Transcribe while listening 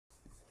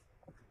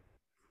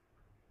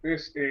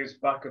This is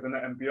Back of the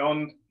Net and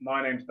Beyond.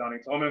 My name's Danny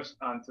Thomas,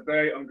 and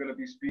today I'm going to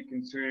be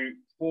speaking to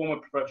former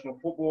professional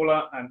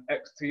footballer and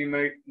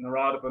ex-teammate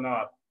Narada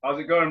Bernard. How's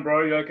it going,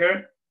 bro? You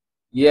okay?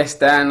 Yes,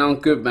 Dan, I'm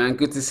good, man.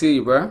 Good to see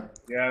you, bro.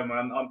 Yeah,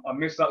 man. I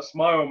miss that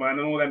smile, man,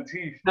 and all them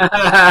teeth.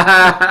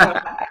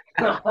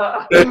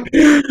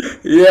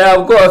 Yeah,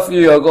 I've got a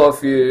few. I've got a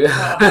few.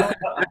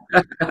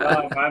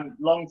 Nah, man.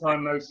 Long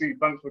time no see.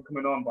 Thanks for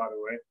coming on, by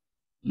the way.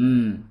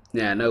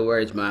 Yeah, no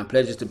worries, man.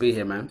 Pleasure to be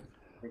here, man.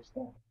 Good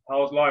stuff.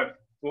 How's life?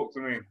 Talk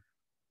to me.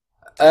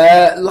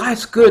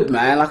 Life's good,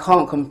 man. I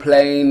can't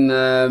complain.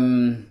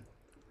 I'm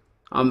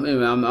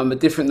a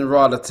different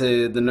Narada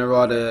to the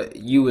Narada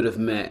you would have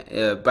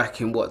met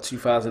back in what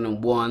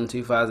 2001,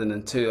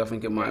 2002. I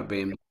think it might Yeah. have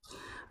been.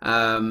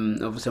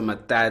 Obviously, I'm a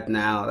dad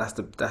now. That's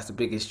the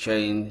biggest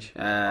change.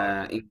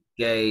 Nice.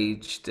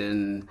 Engaged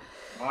and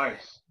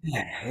Nice.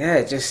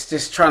 yeah,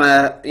 just trying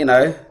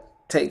to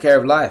take care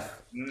of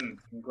life.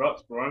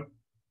 Congrats, bro.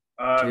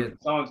 Cheers.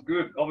 Sounds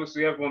good.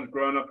 Obviously, everyone's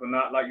grown up and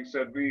that. Like you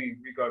said, we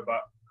go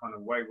back kind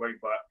of way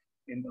back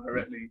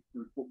indirectly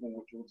through football,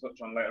 which we'll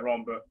touch on later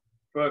on. But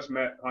first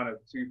met kind of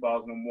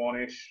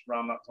 2001-ish,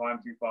 around that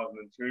time,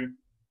 2002.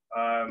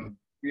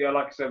 Yeah,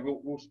 like I said,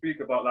 we'll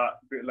speak about that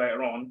a bit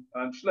later on,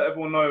 and just let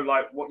everyone know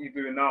like what you're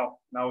doing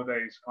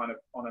nowadays, kind of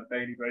on a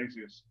daily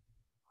basis.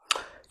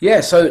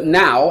 Yeah, so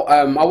now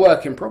I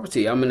work in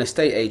property. I'm an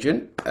estate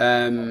agent.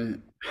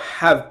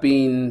 Have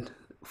been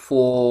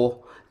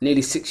for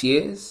nearly 6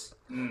 years,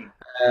 Mm,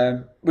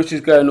 which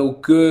is going all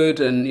good,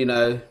 and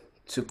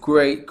it's a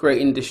great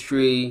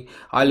industry.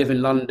 I live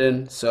in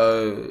London,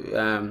 so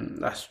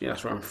that's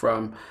where I'm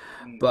from.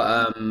 mm,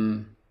 But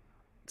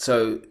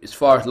so as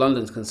far as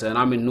London's concerned,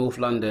 I'm in North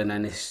London,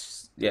 and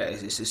it's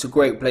a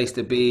great place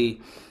to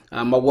be.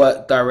 I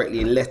work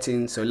directly in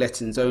lettings, so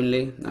lettings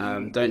only.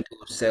 mm. Don't do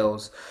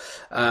sales.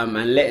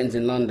 And lettings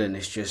in London,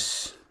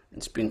 it's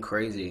been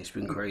crazy. It's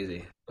been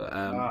crazy, but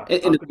Nah, in I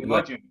a could good way.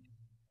 imagine.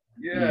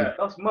 Yeah, Mm.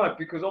 that's mad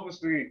because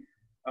obviously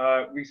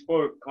we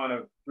spoke kind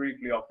of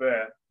briefly off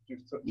air,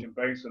 just touching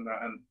base on that,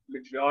 and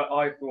literally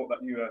I thought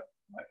that you were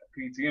like a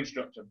PT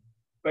instructor,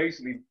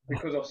 basically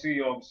because I see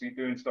you obviously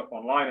doing stuff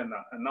online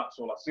and that's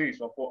all I see.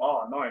 So I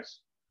thought,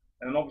 nice.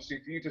 And then obviously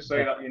for you to say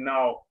Yeah. that you're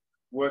now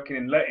working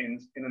in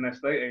lettings in an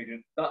estate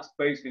agent, that's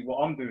basically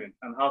what I'm doing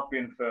and have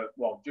been for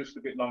well just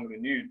a bit longer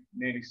than you,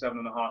 nearly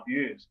 7.5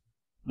 years.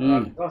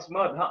 Mm. That's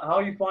mad. How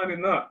are you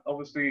finding that?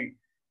 Obviously,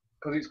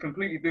 because it's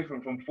completely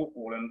different from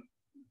football. And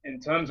in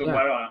terms of Yeah.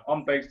 where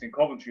I'm based in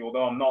Coventry,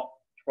 although I'm not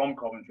from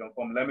Coventry, I'm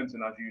from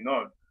Leamington, as you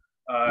know.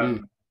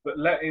 Mm. But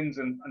lettings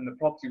and the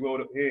property world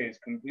up here is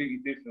completely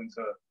different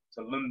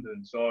to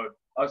London. So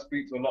I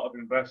speak to a lot of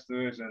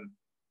investors and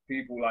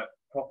people like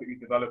property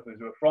developers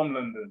who are from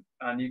London,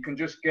 and you can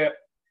just get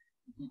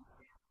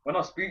when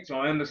I speak to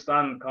them, I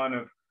understand kind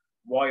of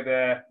why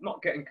they're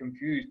not getting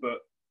confused, but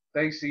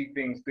they see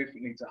things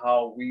differently to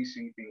how we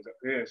see things up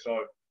here.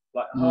 So,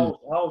 like, Mm.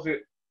 how's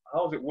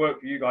it work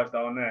for you guys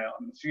down there?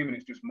 I'm assuming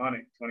it's just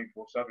manic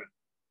 24/7.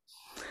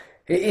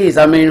 It is.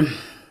 I mean,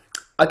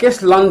 I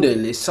guess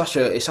London is such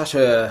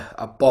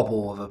a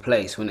bubble of a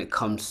place when it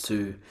comes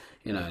to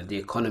the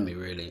economy,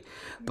 really.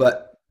 Mm,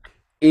 But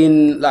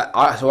in like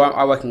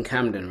I work in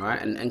Camden,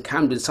 right? And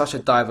Camden's such a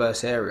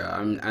diverse area,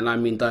 and I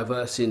mean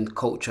diverse in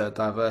culture,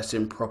 diverse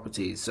in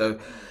properties. So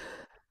mm,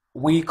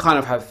 we kind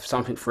of have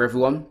something for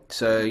everyone.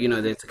 So,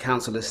 mm, there's the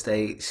council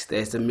estates,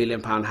 there's the £1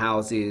 million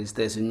houses,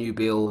 there's the new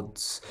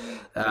builds,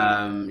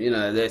 mm,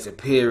 there's a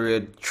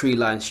period, tree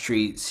lined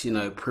streets,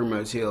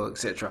 Primrose Hill,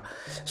 etc.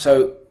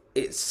 So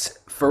it's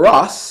for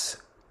us,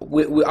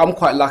 I'm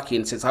quite lucky,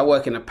 and since I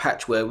work in a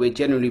patch where we're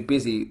generally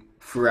busy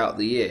throughout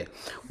the year,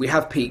 we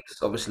have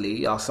peaks.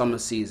 Obviously, our summer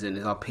season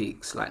is our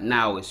peaks. Like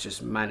now, it's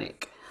just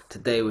manic.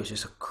 Today was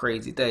just a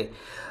crazy day,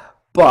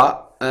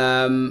 but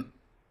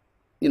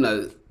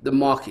the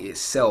market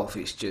itself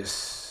is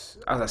just,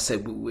 as I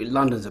said,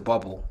 London's a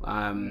bubble.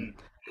 mm.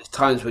 There's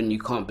times when you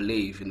can't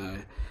believe,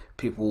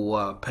 people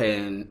are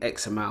paying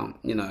X amount,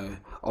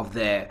 of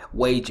their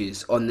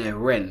wages on their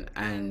rent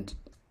and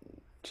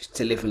just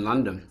to live in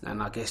London,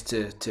 and I guess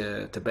to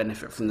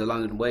benefit from the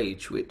London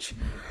wage, which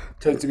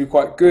tends to be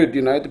quite good,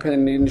 depending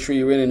on the industry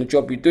you're in and the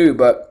job you do.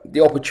 But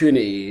the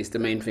opportunity is the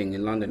main thing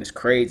in London. It's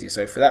crazy.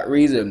 So for that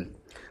reason,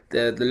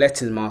 the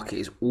lettings market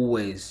is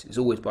always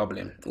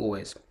bubbling,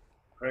 always.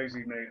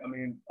 Crazy, mate. I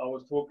mean, I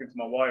was talking to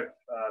my wife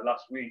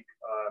last week.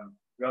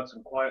 We had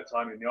some quiet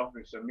time in the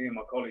office, and me and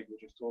my colleague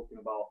were just talking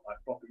about like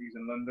properties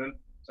in London.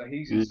 So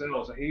he's in Mm.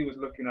 sales, so he was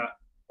looking at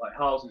like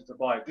houses to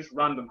buy, just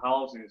random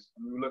houses,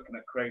 and we were looking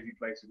at crazy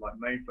places like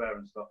Mayfair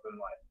and stuff, and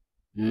like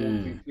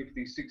 40, Mm.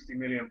 50, 60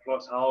 million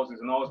plus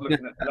houses. And I was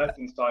looking at the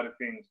letting side of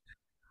things,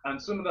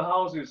 and some of the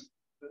houses,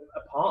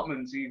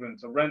 apartments even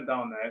to rent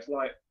down there, it's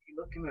like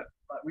you're looking at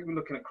like we were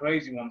looking at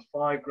crazy ones,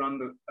 5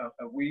 grand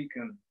a week,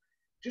 and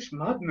just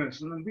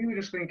madness. And then we were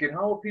just thinking,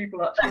 how are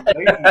people actually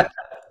paying this?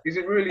 Is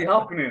it really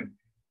happening?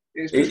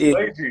 It's just It is.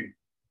 crazy.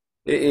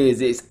 It is.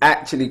 It's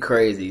actually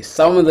crazy.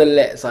 Some of the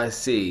lets I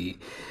see,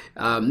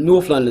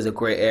 North London's a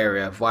great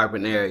area,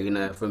 vibrant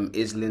area, from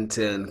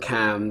Islington,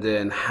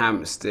 Camden,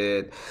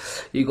 Hampstead.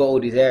 You got all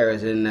these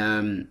areas,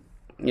 and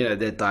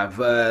they're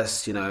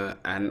diverse,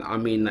 and I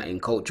mean that in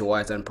culture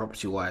wise and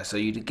property wise. So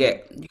you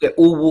get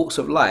all walks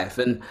of life,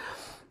 and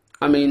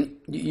I mean,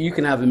 you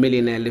can have a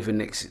millionaire living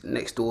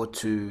next door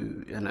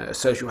to a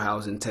social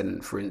housing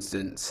tenant, for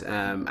instance,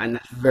 and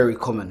that's very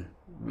common.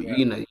 Yeah.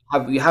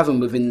 You have them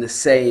within the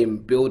same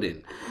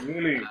building.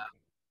 Really?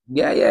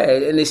 Yeah, yeah,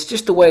 and it's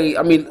just the way.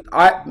 I mean,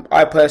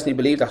 I personally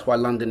believe that's why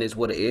London is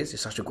what it is.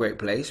 It's such a great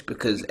place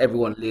because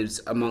everyone lives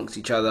amongst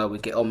each other. We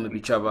get on with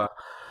each other,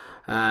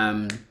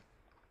 um,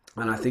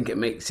 and I think it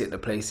makes it the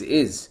place it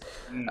is.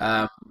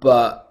 Mm.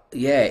 But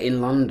yeah,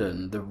 in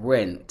London, the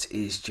rent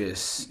is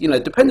just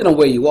depending on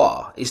where you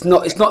are. It's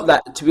not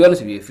that, to be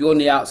honest with you. If you're on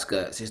the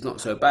outskirts, it's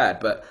not so bad.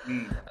 But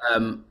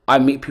Mm. I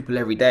meet people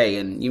every day,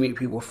 and you meet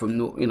people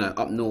from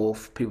up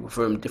north, people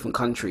from different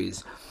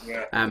countries.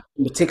 Yeah.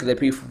 In particular,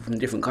 people from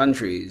different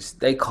countries,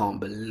 they can't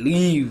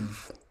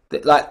believe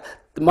that, like,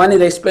 the money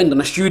they spend on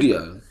a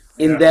studio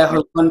in Yeah. their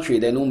home country,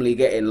 they're normally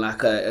getting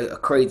like a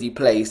crazy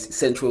place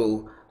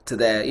central to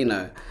their, in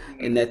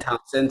Mm. their town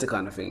centre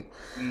kind of thing.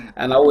 Mm.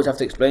 And I always have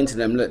to explain to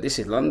them, look, this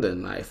is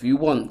London. Like, if you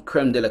want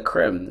creme de la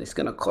creme, it's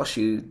gonna cost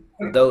you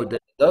the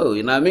dough.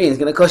 You know what I mean? It's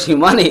gonna cost you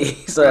money.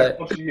 Yeah, So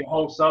cost you your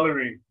whole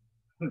salary.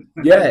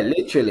 yeah,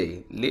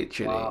 literally,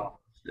 literally. Wow,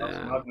 that's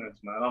Yeah. madness,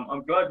 man.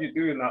 I'm glad you're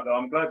doing that, though.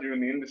 I'm glad you're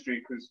in the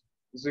industry because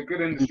it's a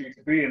good industry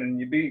to be in, and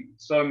you meet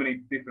so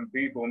many different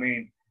people. I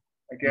mean,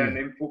 again, Mm,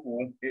 in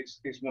football,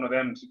 it's one of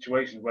them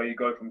situations where you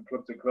go from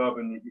club to club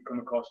and you come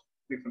across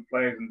different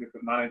players and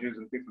different managers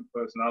and different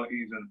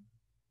personalities and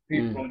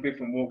people mm, from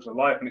different walks of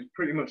life, and it's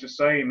pretty much the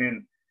same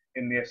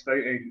in the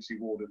estate agency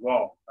world as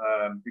well,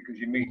 because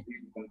you meet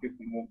people from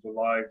different walks of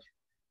life,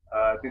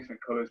 different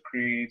colours,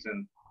 creeds,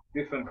 and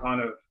different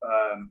kind of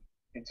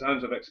in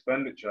terms of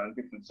expenditure and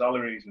different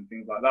salaries and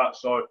things like that.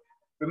 So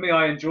for me,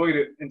 I enjoyed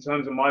it in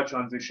terms of my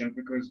transition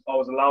because I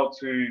was allowed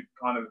to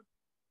kind of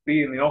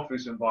be in the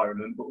office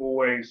environment, but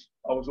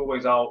I was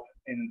always out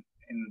in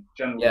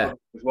general yeah,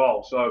 as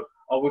well. So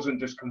I wasn't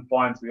just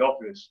confined to the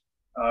office.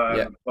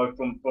 yeah. So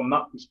from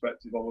that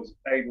perspective, I was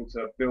able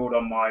to build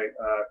on my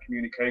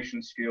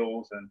communication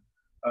skills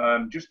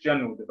and just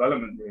general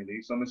development,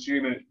 really. So I'm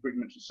assuming it's pretty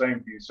much the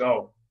same for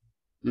yourself.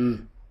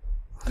 Mm.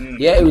 Mm.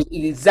 Yeah, it was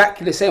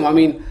exactly the same. I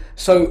mean,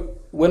 so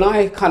when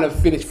I kind of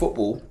finished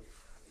football,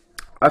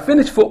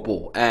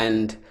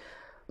 and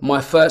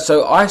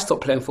so I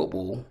stopped playing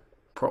football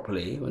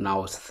properly when I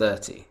was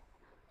 30.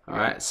 All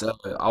Yeah. right, so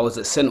I was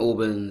at St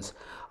Albans.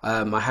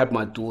 I had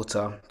my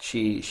daughter.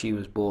 She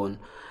was born,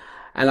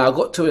 and I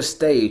got to a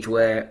stage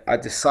where I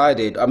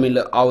decided. I mean,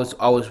 look, I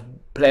was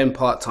playing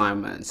part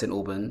time at St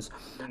Albans,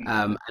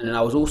 Mm. and then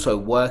I was also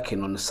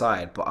working on the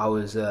side. But what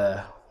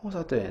was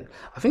I doing?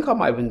 I think I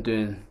might be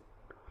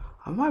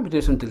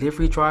doing some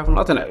delivery driving.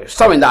 I don't know,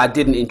 something that I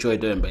didn't enjoy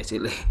doing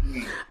basically,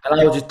 Mm. and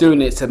I was just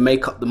doing it to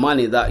make up the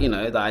money that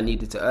I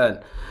needed to earn,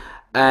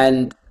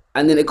 and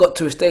and then it got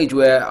to a stage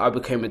where I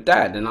became a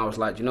dad, and I was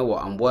like, you know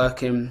what? I'm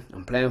working,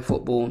 I'm playing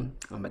football,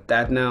 I'm a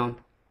dad now,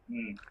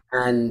 Mm.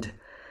 and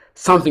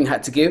something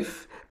had to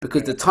give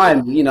because Yeah. the time,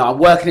 I'm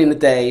working in the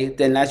day.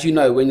 Then, as you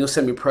know, when you're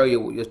semi-pro,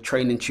 you're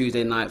training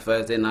Tuesday night,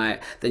 Thursday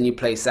night, then you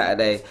play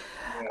Saturday,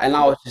 Yeah.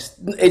 and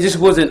it just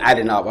wasn't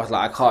adding up. I was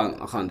like,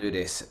 I can't do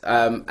this.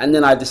 And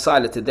then I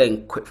decided to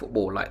then quit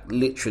football. Like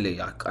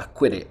literally, I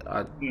quit it.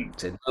 I Mm.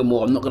 said no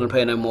more. I'm not going to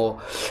play no more.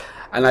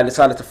 And I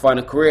decided to find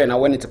a career, and I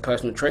went into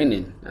personal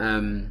training.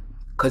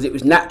 Because it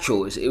was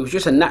natural. It was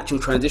just a natural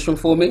transition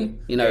for me.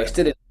 Yeah.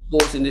 Still in the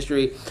sports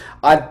industry.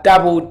 I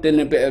dabbled in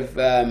a bit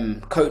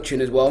of coaching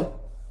as well,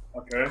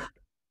 Okay.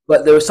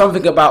 but there was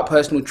something about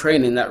personal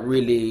training that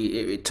really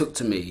it took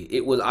to me.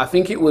 I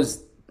think it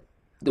was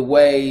the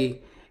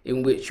way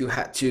in which you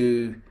had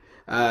to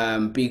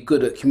be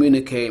good at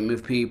communicating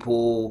with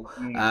people.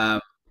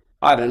 Mm.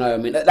 I don't know. I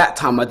mean, at that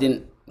time, I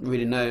didn't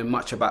really know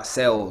much about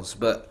sales,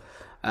 but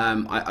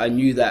I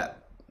knew that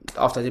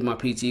after I did my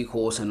PT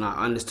course and I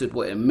understood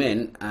what it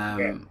meant.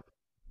 Yeah.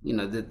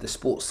 The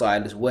sports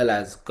side as well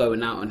as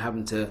going out and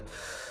having to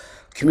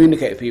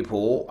communicate with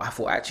people. I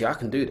thought actually I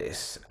can do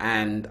this,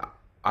 and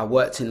I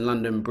worked in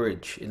London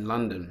Bridge in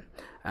London,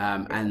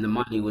 and the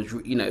money was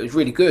it was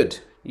really good.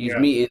 You was Yeah.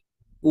 meeting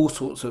all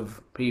sorts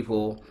of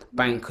people,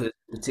 bankers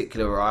in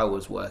particular, where I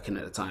was working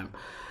at the time.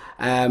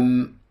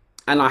 Um,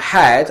 and I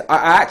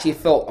actually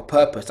felt a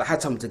purpose. I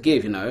had something to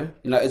give,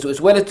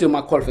 as well as doing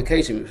my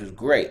qualification, which was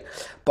great.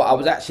 But I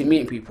was actually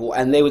meeting people,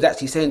 and they was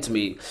actually saying to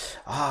me,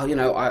 "Oh,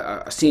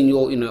 I seen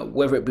your,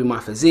 whether it be my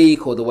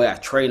physique or the way I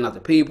train other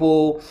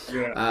people."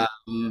 Yeah.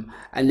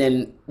 And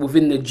then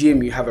within the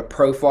gym, you have a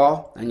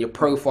profile, and your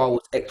profile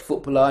was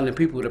ex-footballer, and then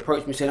people would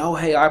approach me saying, "Oh,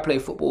 hey, I play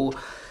football,"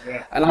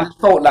 Yeah. and I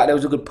felt like there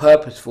was a good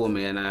purpose for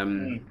me, and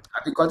Mm.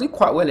 I think I did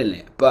quite well in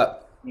it,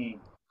 but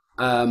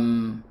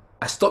Mm.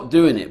 I stopped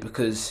doing it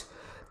because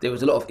there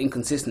was a lot of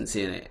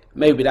inconsistency in it.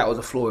 Maybe that was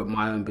a flaw in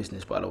my own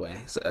business, by the way.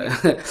 So,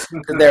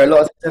 because there are a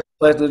lot of successful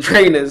personal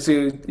trainers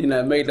who,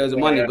 made loads of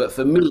money, Yeah. but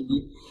for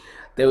me,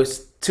 there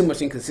was too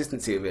much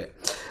inconsistency of it.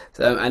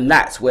 So, and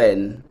that's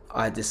when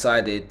I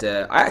decided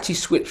I actually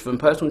switched from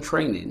personal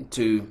training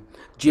to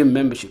gym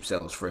membership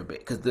sales for a bit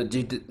because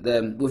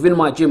the within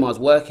my gym I was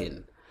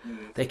working,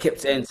 Mm. they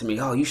kept saying to me,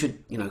 "Oh, you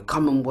should,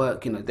 come and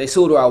work." They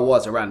saw who I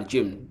was around the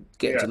gym,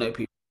 getting Yeah, to know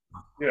people.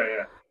 yeah,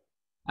 yeah.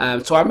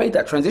 So I made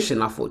that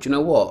transition. I thought, you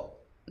know what,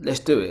 let's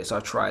do it. So I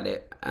tried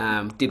it,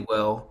 did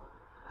well,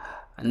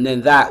 and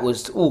then that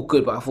was all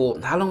good. But I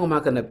thought, how long am I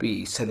going to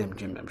be selling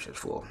gym memberships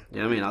for? You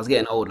know what I mean? I was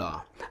getting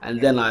older,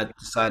 and then I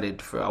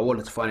decided I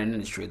wanted to find an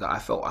industry that I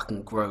felt I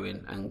can grow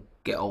in and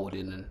get old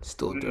in and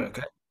still do Mm.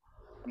 okay.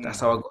 That's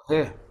Mm. how I got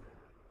here.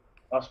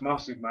 That's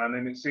massive, man.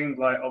 And it seems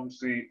like,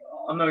 obviously,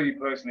 I know you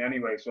personally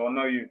anyway, so I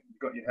know you've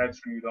got your head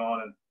screwed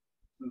on.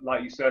 And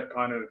like you said,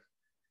 kind of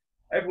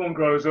everyone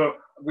grows up.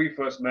 We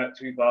first met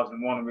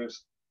 2001, and we were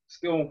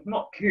still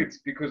not kids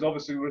because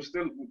obviously we're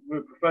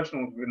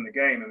professionals within the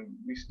game, and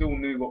we still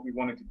knew what we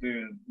wanted to do,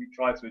 and we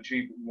tried to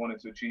achieve what we wanted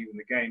to achieve in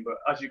the game. But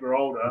as you grow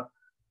older,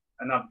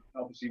 and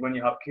obviously when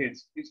you have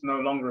kids, it's no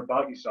longer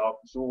about yourself.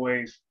 It's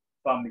always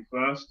family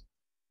first.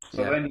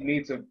 So Yeah, then you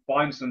need to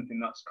find something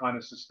that's kind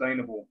of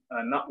sustainable.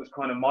 And that was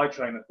kind of my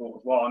train of thought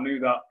as well. I knew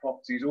that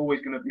property is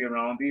always going to be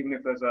around, even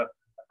if there's a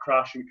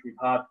crash, which we've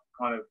had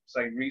kind of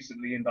say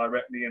recently,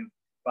 indirectly, and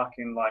back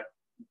in like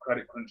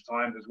credit crunch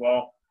times as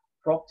well.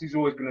 Property is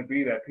always going to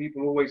be there.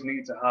 People always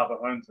need to have a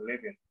home to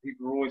live in.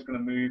 People are always going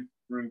to move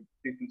through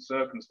different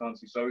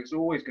circumstances. So it's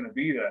always going to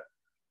be there.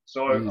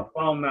 So I mm.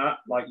 found that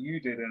like you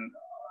did, and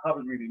I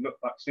haven't really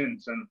looked back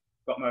since and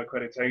got my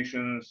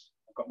accreditations.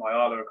 I've got my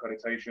ALA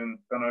accreditation.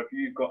 Don't know if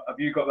you've got, have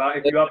you got that?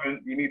 If you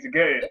haven't, you need to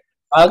get it.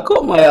 I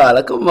got my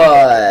eye. Come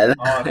on.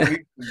 Ah,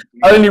 decent,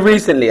 Only decent.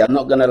 recently, I'm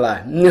not gonna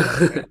lie.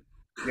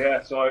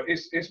 Yeah, so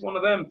it's one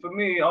of them. For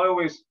me,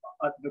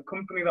 the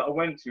company that I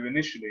went to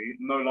initially,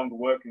 no longer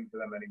working for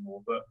them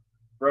anymore, but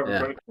forever Yeah.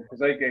 grateful because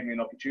they gave me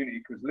an opportunity.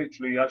 Because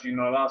literally, as you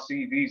know, our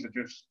CVs are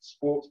just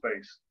sports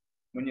based.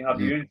 When you have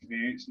Mm. your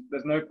interview,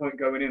 there's no point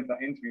going into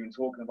that interview and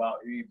talking about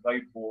who you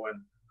played for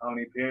and how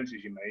many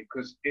appearances you made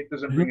because it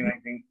doesn't bring in Mhm.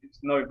 anything. It's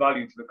no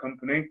value to the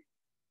company.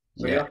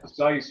 So you Yeah. have to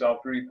sell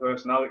yourself through your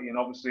personality and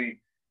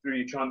obviously through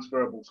your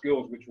transferable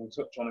skills, which we'll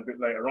touch on a bit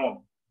later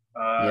on.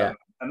 Yeah.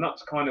 And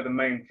that's kind of the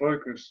main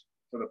focus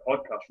for the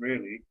podcast,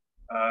 really.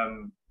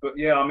 But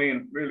yeah, I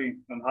mean, really,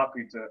 I'm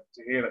happy to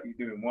hear that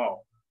you're doing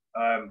well.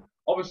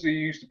 Obviously,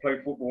 you used to play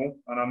football,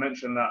 and I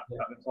mentioned that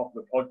at the top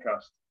of the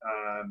podcast.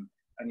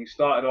 And you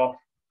started off,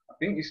 I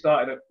think you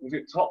started at, was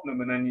it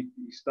Tottenham, and then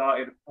you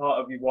started part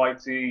of your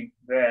YT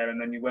there, and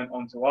then you went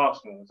on to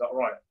Arsenal. Is that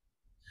right?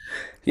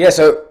 Yeah,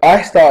 so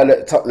I started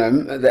at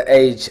Tottenham at the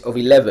age of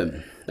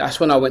 11. That's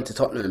when I went to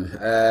Tottenham,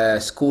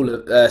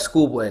 schoolboys.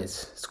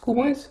 Mm,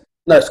 Schoolboys?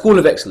 No, School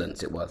of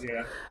Excellence it was.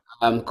 yeah.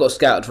 Got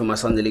scouted for my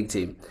Sunday league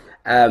team.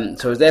 So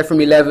I was there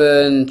from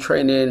 11,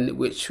 training,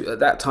 which at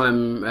that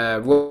time,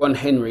 Ron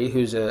Henry,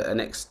 who's an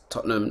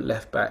ex-Tottenham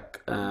left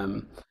back,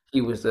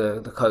 he was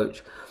the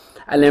coach.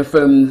 And then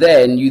from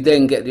then, you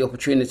then get the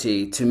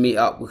opportunity to meet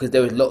up because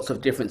there was lots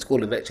of different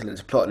School of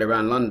Excellence plotted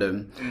around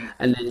London. Mm,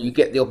 And then you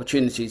get the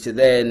opportunity to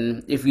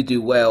then, if you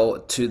do well,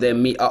 to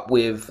then meet up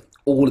with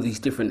all of these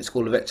different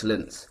School of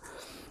Excellence.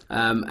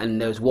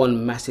 And there was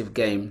one massive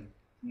game,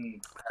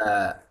 mm,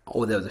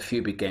 or there was a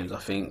few big games, I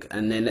think.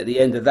 And then at the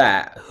end of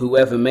that,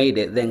 whoever made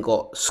it then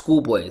got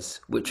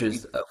schoolboys, which mm.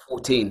 was at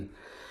 14.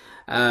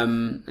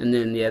 And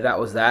then yeah, that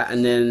was that.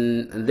 And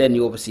then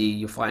you obviously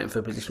you're fighting for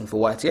a position for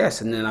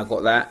YTS, and then I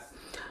got that.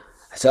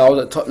 So I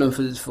was at Tottenham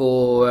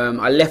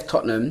I left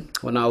Tottenham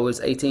when I was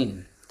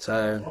 18.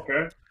 So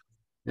Okay.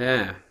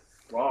 yeah,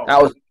 Wow.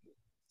 that was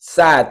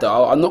sad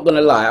though. I'm not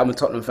gonna lie. I'm a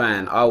Tottenham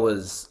fan. I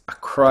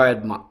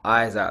cried my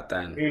eyes out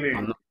then. I'm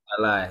Really? not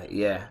gonna lie.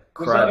 Yeah,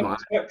 Was that cried my.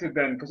 unexpected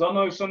then? Because I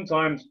know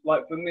sometimes,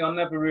 like for me, I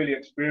never really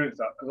experienced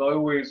that because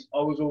I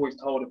was always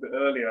told a bit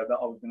earlier that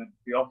I was going to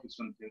be offered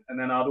something, and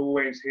then I'd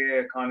always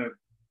hear kind of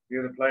the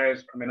other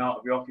players coming out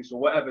of the office or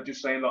whatever,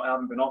 just saying like I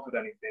haven't been offered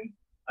anything,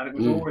 and it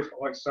was Mm, always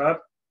quite sad.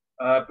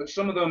 But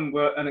some of them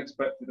were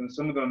unexpected, and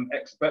some of them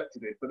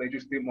expected it, but they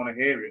just didn't want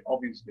to hear it,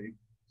 obviously.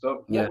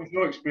 So, yeah. what was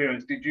your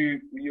experience?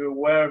 Were you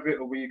aware of it,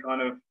 or were you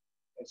kind of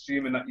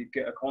assuming that you'd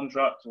get a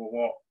contract, or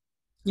what?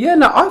 Yeah,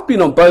 no, I've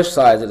been on both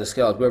sides of the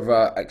scales, whether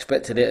I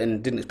expected it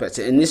and didn't expect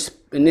it. In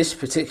this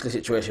particular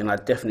situation, I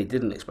definitely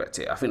didn't expect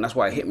it. I think that's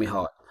why it hit me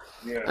hard.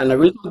 Yeah. And the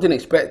reason I didn't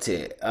expect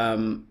it,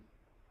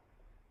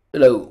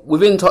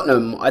 within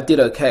Tottenham, I did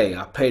okay.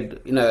 I played,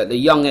 at the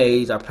young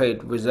age, I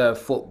played reserve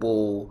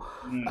football.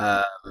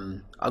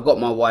 Mm, I got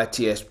my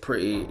YTS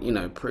pretty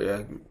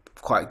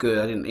quite good.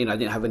 I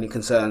didn't have any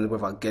concerns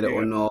whether I get it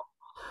or yeah. not.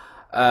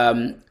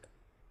 Um,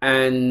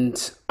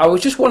 and I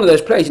was just one of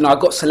those players. I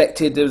got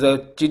selected.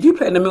 Did you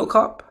play in the Milk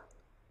Cup?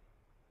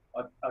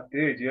 I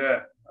did,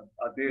 yeah.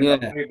 I did. I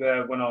Yeah. played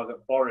there when I was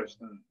at Forest,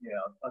 and yeah,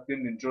 I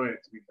didn't enjoy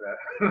it to be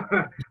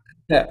fair.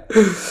 Yeah.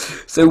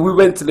 So we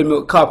went to the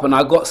Milk Cup and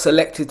I got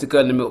selected to go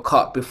in the Milk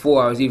Cup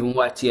before I was even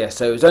YTS.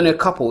 So it was only a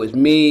couple. It was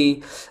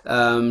me,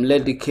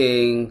 Ledley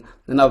King,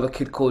 another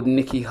kid called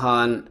Nicky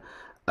Hunt,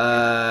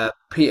 Mm,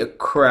 Peter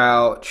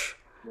Crouch,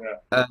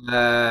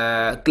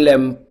 Yeah.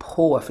 Glenn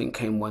Paul, I think,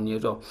 came 1 year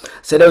as well.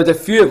 So there was a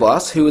few of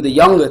us who were the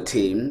younger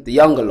team, the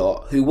younger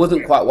lot, who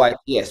wasn't quite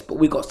YTS, but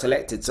we got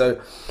selected.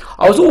 So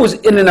I was always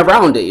in and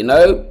around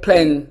it,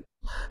 playing.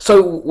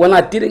 So when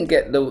I didn't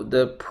get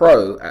the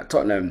pro at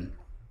Tottenham,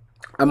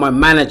 and my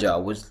manager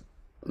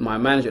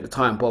at the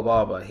time, Bob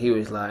Arbour. He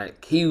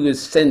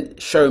was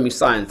showing me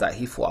signs that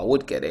he thought I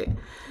would get it.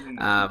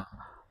 Um,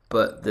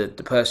 but the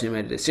person who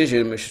made the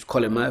decision, which was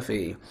Colin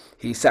Murphy,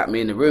 he sat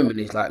me in the room and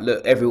he's like,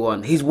 look,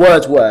 everyone, his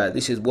words were,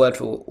 this is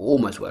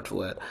almost word for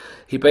word.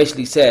 He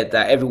basically said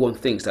that everyone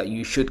thinks that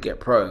you should get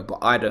pro, but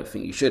I don't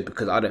think you should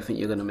because I don't think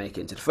you're going to make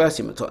it into the first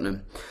team at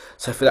Tottenham.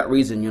 So for that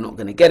reason, you're not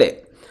going to get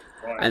it.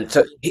 Right. And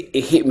so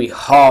it hit me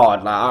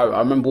hard. Like I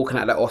remember walking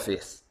out of that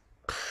office,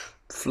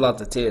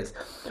 floods of tears.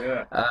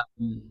 Yeah.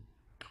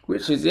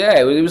 Which was, yeah,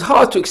 it was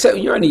hard to accept.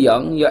 You're only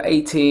young, you're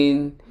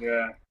 18.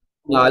 Yeah.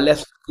 I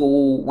left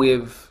school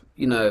with,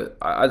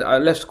 I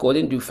left school. I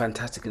didn't do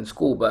fantastic in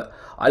school, but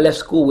I left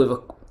school with,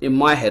 in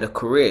my head, a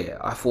career.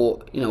 I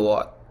thought, you know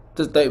what,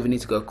 just don't even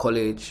need to go to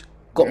college.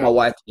 Got my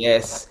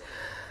YTS.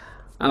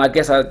 And I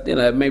guess I,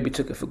 maybe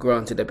took it for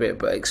granted a bit,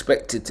 but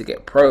expected to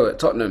get pro at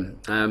Tottenham.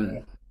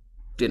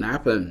 Didn't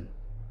happen.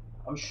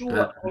 I'm sure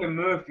that Colin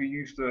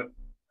Murphy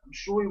I'm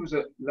sure he was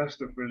at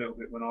Leicester for a little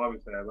bit when I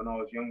was there, when I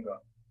was younger.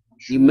 I'm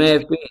He sure. may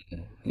have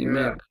been. He may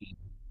Yeah. have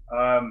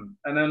been.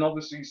 And then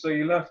obviously, so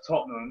you left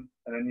Tottenham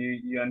and then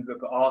you ended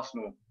up at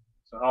Arsenal.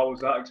 So how was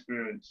that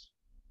experience?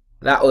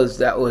 That was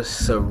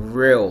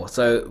surreal.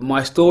 So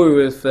my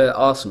story with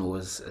Arsenal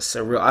was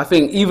surreal. I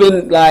think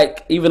even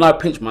I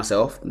pinched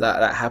myself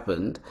that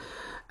happened.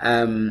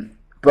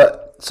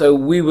 But so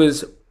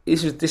this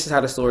is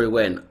how the story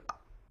went.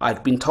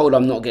 I'd been told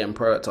I'm not getting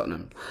pro at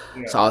Tottenham.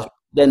 Yeah. So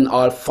then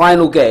our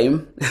final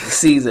game of the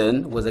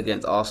season was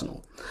against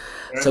Arsenal.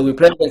 So we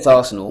played against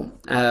Arsenal,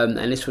 and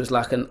this was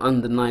like an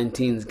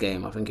under-19s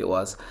game, I think it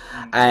was.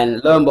 And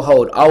lo and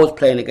behold, I was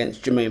playing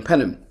against Jermaine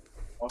Pennant.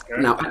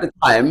 Okay. Now at the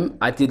time,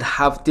 I did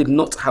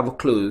not have a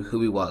clue who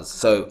he was.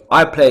 So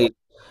I played.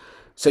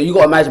 So you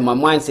got to imagine my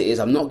mindset is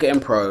I'm not getting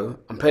pro.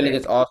 I'm playing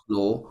against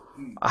Arsenal.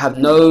 I have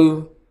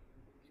no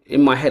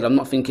in my head. I'm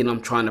not thinking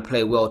I'm trying to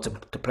play well to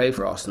play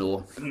for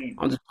Arsenal.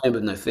 I'm just playing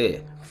with no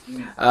fear.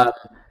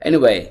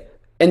 Anyway,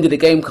 end of the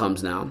game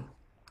comes now.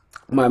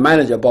 My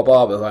manager, Bob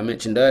Arbour, who I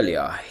mentioned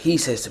earlier, he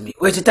says to me,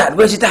 "Where's your dad?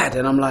 Where's your dad?"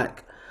 And I'm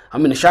like,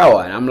 I'm in the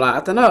shower, and I'm like,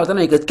 I don't know.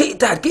 He goes, "Get your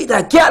dad, get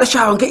out of the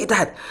shower and get your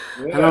dad."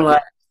 Yeah. And I'm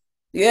like,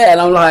 yeah,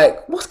 and I'm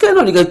like, what's going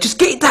on? He goes, "Just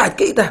get your dad,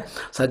 get your dad."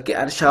 So I get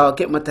out of the shower,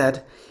 get my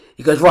dad.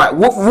 He goes, "Right,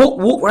 walk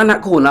around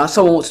that corner.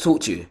 Someone wants to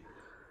talk to you."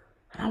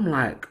 And I'm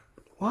like,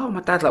 wow,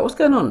 my dad's like, "What's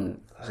going on?"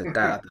 I said,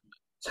 "Dad."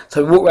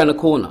 So we walk around the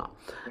corner,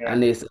 Yeah.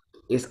 and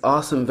it's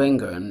Arsene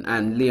Wenger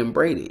and Liam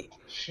Brady.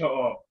 Shut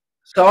up.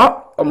 So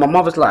on my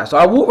mother's life, so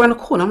I walk around the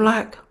corner. I'm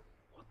like,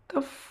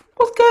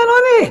 what's going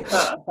on here?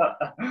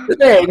 But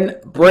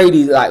then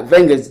Brady, like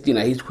Wenger's,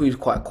 he's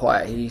quite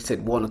quiet. He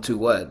said one or two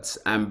words,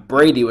 and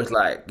Brady was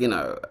like, he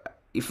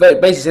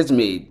basically said to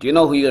me, "Do you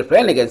know who you're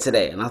playing against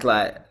today?" And I was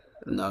like,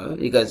 "No."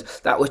 He goes,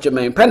 "That was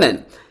Jermaine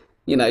Pennant.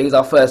 He's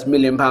our first £1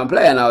 million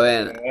player." And I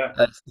went, Yeah.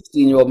 a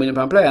 16-year-old £1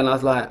 million player, and I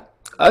was like,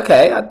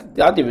 okay, I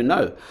didn't even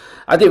know.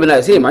 I didn't even know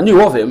it's him. I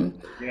knew of him.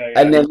 Yeah.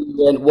 And then,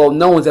 well,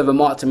 no one's ever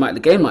marked him out of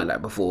the game like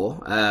that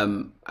before.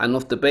 And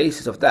off the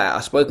basis of that,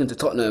 I've spoken to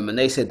Tottenham and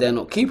they said they're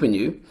not keeping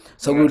you.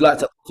 So we would like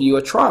to offer you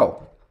a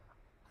trial.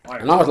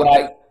 Right. And I was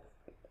like,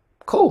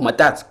 cool. My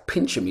dad's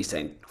pinching me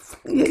saying,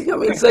 yeah, you know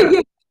what I mean? So,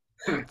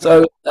 yeah.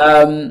 So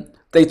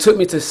they took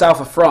me to south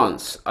of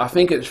France. I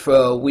think it was for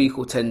a week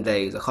or 10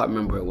 days. I can't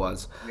remember what it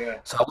was. Yeah.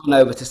 So I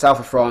went over to south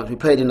of France. We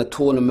played in a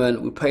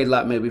tournament. We played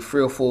like maybe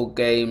 3 or 4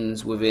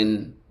 games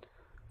within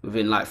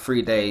like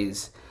 3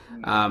 days.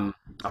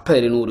 I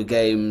played in all the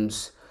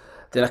games.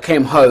 Then I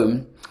came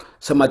home.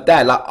 So my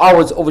dad, like I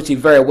was obviously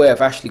very aware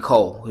of Ashley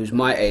Cole, who's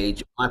my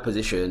age, my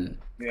position,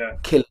 Yeah.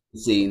 killing the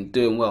scene,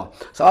 doing well.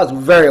 So I was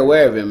very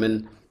aware of him.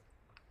 And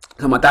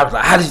so my dad was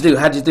like, "How did you do?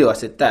 How did you do?" I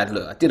said, "Dad,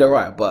 look, I did all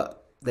right,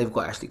 but they've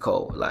got Ashley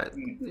Cole. Like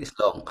it's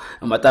long."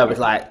 And my dad was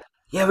like,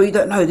 "Yeah, but you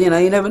don't know, you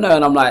never know."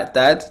 And I'm like,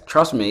 "Dad,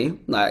 trust me,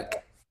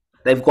 like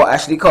they've got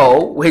Ashley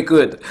Cole, we're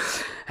good."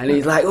 And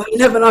he's like, "Well, you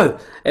never know."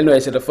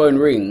 Anyway, so the phone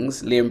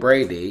rings, Liam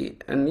Brady,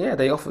 and yeah,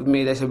 they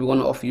said, "We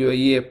want to offer you a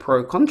year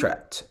pro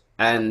contract."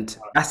 And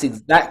that's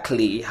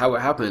exactly how it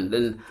happened.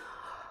 And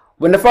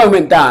when the phone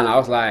went down, I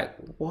was like,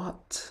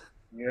 what?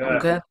 Yeah. I'm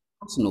going to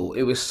Arsenal.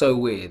 It was so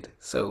weird.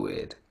 So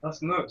weird.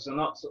 That's nuts, and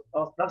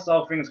that's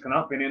how things can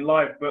happen in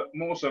life, but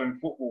more so in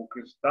football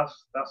because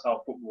that's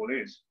how football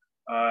is.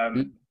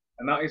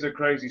 And that is a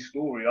crazy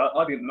story.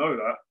 I didn't know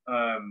that.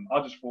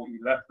 I just thought you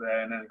left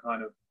there and then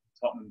kind of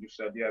Tottenham just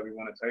said, "Yeah, we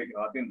want to take you."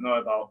 I didn't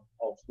know about the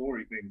whole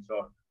story thing,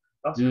 so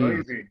that's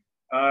crazy.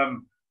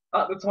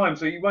 At the time,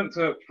 so you went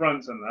to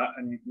France and that,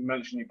 and you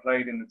mentioned you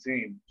played in the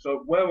team.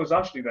 So where was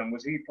Ashley then?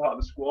 Was he part of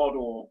the squad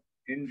or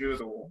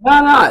injured or?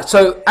 No.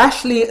 So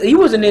Ashley, he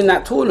wasn't in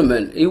that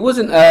tournament. He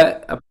wasn't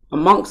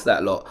amongst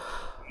that lot.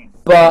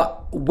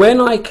 But when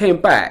I came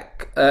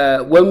back,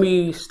 when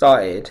we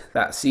started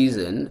that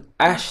season,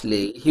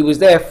 Ashley, he was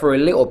there for a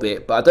little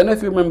bit, but I don't know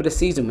if you remember the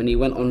season when he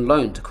went on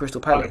loan to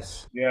Crystal Palace.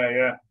 Palace. Yeah,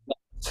 yeah,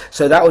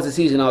 So that was the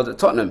season I was at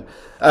Tottenham,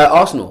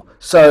 Arsenal.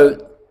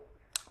 So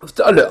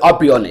look, I'll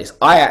be honest.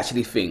 I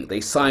actually think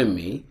they signed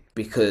me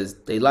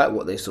because they liked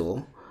what they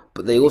saw,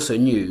 but they also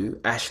knew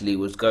Ashley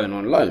was going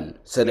on loan.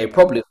 So they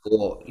probably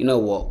thought, you know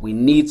what, we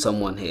need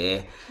someone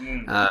here.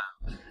 mm, Uh,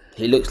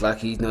 he looks like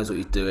he knows what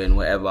he's doing,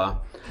 whatever.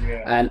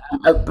 yeah, And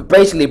but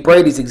basically,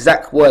 Brady's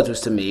exact words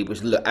was to me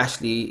was, "Look,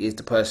 Ashley is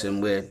the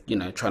person we're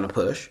trying to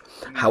push.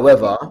 mm,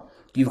 However,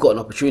 you've got an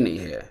opportunity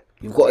here.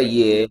 You've got a yeah,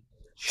 year.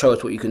 Show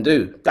us what you can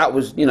do." That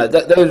was,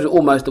 those are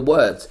almost the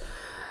words.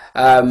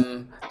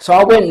 So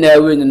I went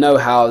there with the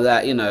know-how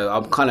that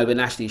I'm kind of in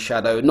Ashley's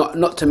shadow.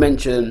 Not to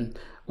mention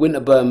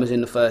Winterburn was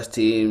in the first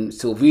team,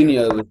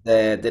 Silvino was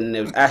there, then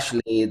there was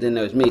Ashley, then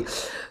there was me.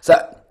 So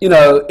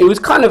it was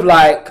kind of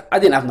like I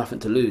didn't have nothing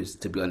to lose,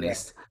 to be yeah,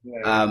 honest.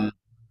 yeah, yeah, Um,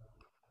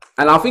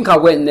 and I think I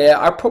went there.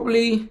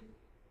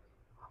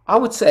 I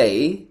would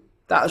say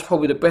that was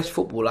probably the best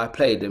football I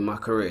played in my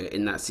career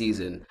in that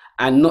season.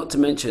 And not to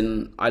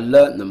mention, I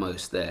learnt the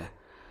most there.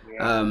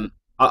 yeah.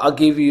 I'll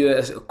give you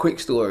a quick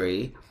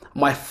story.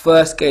 My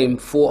first game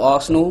for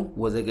Arsenal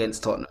was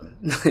against Tottenham,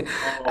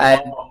 Oh,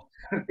 and wow.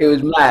 it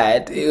was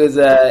mad. It was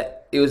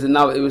a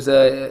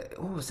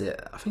what was it?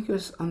 I think it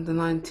was under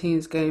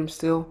 19s game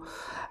still,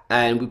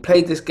 and we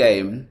played this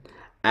game,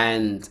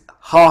 and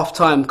half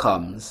time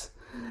comes,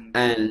 Mm,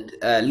 and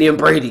Liam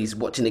Brady's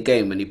watching the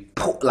game, and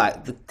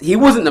he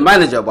wasn't the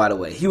manager, by the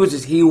way. He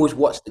always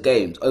watched the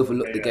games, yeah,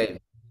 overlooked the yeah, game,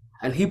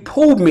 and he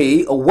pulled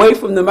me away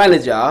from the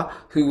manager,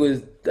 who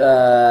was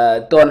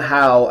Don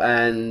Howe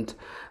and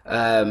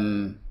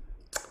um,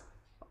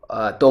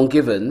 Don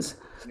Givens,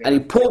 and yeah, he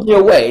pulled me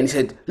away and he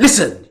said,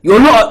 "Listen, you're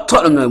not at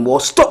Tottenham no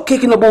more. Stop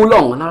kicking the ball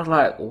long." And I was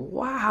like,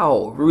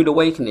 "Wow, rude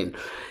awakening."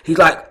 He's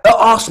like, "At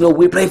Arsenal,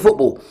 we play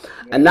football,"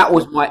 yeah, and that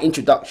was my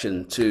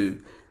introduction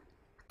to,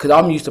 because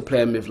I'm used to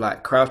playing with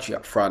like Crouchy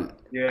up front,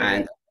 yeah, yeah,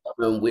 and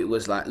it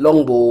was like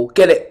long ball,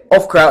 get it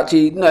off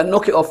Crouchy, no,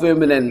 knock it off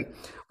him, and then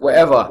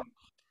whatever.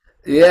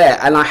 Yeah,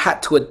 and I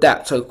had to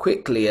adapt so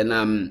quickly,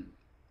 and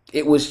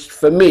it was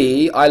for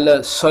me. I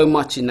learned so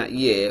much in that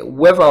year.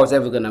 Whether I was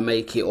ever going to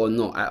make it or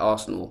not at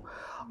Arsenal,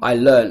 I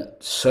learned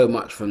so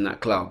much from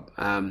that club.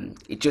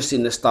 It just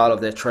in the style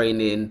of their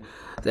training,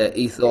 their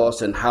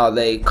ethos, and how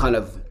they kind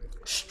of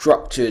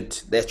structured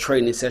their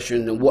training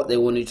sessions and what they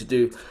wanted to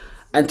do.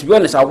 And to be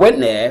honest, I went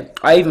there.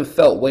 I even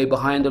felt way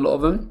behind a lot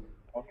of them.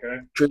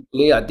 okay,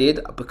 Truthfully, I did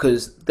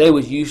because they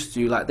was used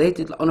to like they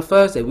did on a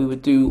Thursday. We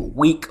would do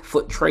weak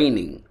foot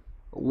training,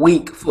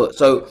 weak foot.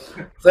 So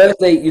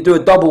Thursday you do a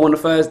double on a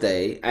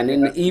Thursday, and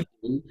in yeah. the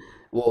evening,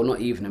 well, not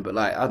evening, but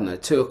like I don't know,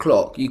 2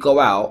 o'clock, you go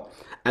out,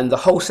 and the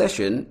whole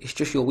session is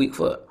just your weak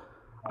foot.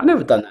 I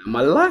never done that in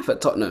my life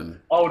at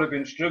Tottenham. I would have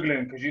been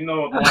struggling because you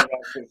know what my right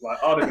foot's like.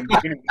 I would have been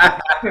finished.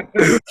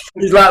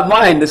 It's like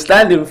mine, the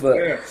standing foot.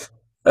 Yeah.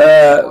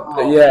 But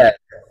Wow. yeah,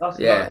 That's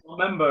yeah. I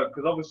remember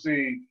because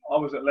obviously I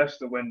was at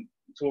Leicester when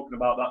talking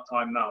about that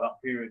time now,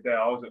 that period there.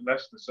 I was at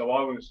Leicester, so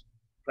I was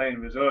playing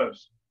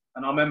reserves.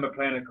 And I remember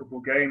playing a couple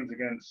of games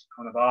against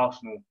kind of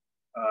Arsenal,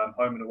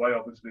 home and away,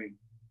 obviously.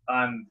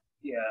 And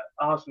yeah,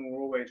 Arsenal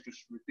were always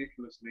just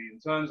ridiculously, in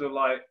terms of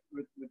like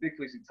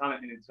ridiculously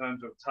talented in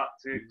terms of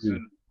tactics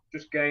and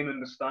just game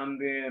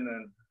understanding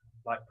and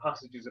like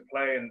passages of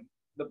play. And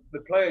the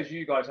players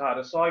you guys had,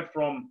 aside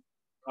from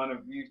kind of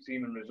youth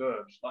team and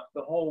reserves, like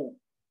the whole,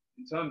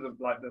 in terms of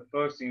like the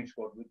first team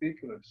squad,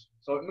 ridiculous.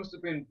 So it must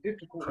have been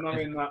difficult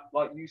knowing that,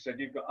 like you said,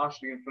 you've got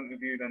Ashley in front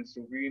of you, then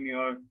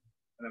Silvino,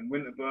 and then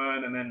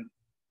Winterburn, and then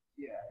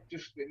yeah,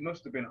 it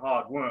must have been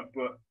hard work,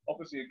 but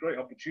obviously a great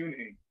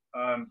opportunity.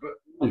 But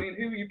I mean,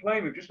 who were you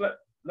playing with? Just let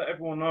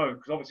everyone know,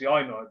 because obviously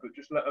I know, but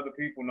just let other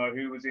people know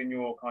who was in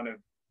your kind of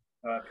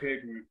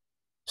peer group.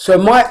 So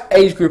my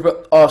age group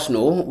at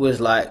Arsenal was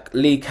like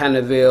Lee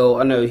Canaville.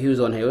 I know he was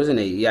on here, wasn't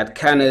he? You had Yeah,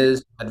 Canners,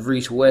 you had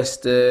Reece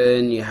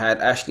Weston, you had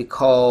Ashley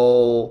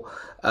Cole.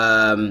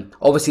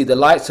 Obviously the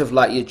likes of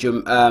like your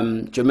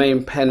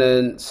Jermaine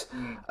Pennant,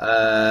 mm,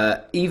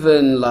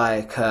 even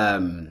like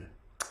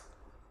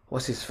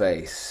what's his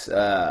face?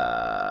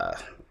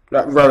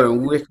 Like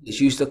Rowan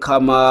Ricketts used to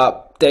come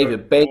up, Joker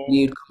David Bailey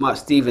Ford, would come up,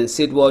 Stephen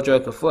Sidwell, Joe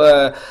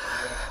Fur,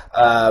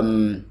 yeah,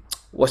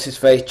 what's his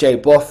face, Jay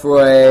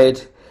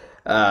Bothroyd,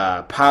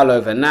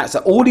 Paolo Vanat. So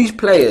all these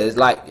players,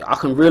 like I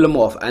can reel them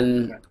off,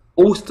 and yeah,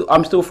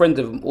 I'm still friends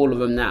with all of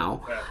them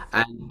now, yeah,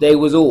 and they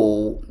was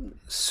all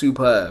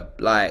superb.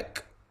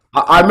 Like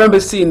I remember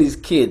seeing these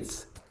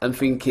kids and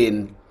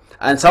thinking,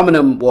 and some of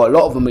them, well, a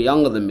lot of them are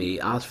younger than me.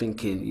 I was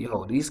thinking,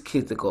 yo, these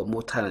kids have got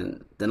more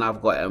talent than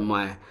I've got in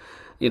my,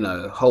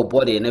 whole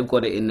body, and they've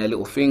got it in their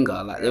little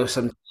finger. Like there yeah, were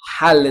some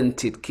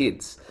talented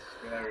kids.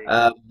 scary.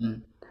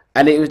 Um,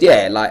 and it was,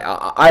 yeah, like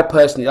I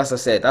personally, as I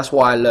said, that's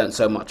why I learned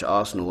so much at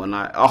Arsenal. And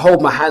I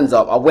hold my hands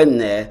up. I went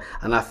there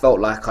and I felt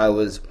like I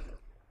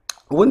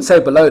wouldn't say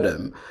below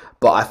them,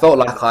 but I felt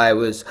like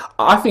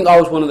I think I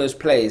was one of those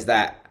players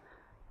that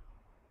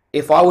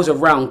if I was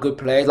around good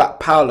players like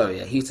Paolo,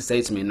 yeah, he used to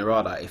say to me,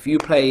 Narada, if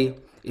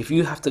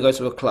you have to go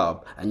to a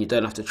club and you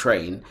don't have to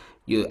train,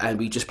 and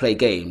we just play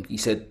games, he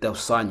said they'll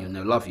sign you and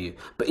they'll love you.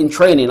 But in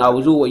training, I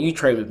was all what you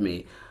train with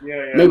me. Yeah,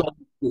 yeah, Maybe I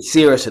wasn't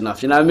serious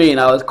enough. You know what I mean?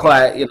 I was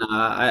quite,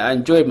 I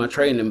enjoyed my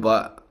training,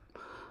 but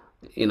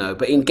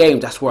but in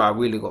games, that's where I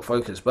really got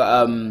focused.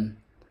 But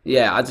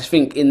yeah, I just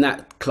think in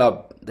that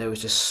club there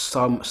was just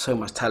so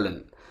much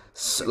talent.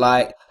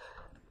 Like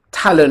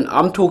talent,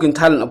 I'm talking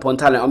talent upon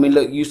talent. I mean,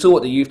 look, you saw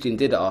what the youth team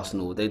did at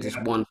Arsenal. They just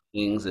yeah, won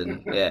things,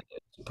 and yeah, yeah.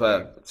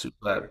 superb,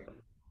 superb.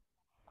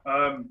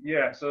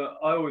 Yeah, so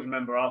I always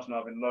remember Arsenal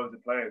having loads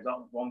of players. That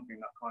was one thing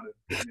that kind of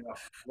put me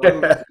off.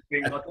 Loads of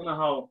things. I don't know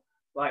how,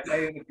 like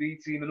A and the B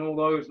team and all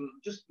those, and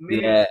just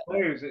millions Yeah, of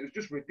players. It was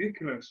just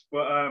ridiculous.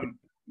 But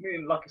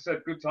like I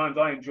said, good times.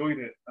 I enjoyed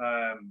it.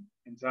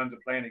 In terms of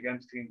playing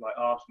against teams like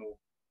Arsenal,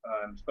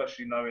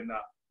 especially knowing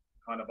that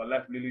kind of I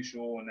left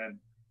Lillyshaw and then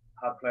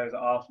had players at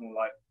Arsenal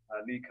like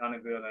Lee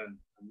Canterville and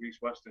Reece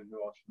Weston, who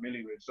I was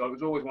familiar with. So it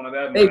was always one of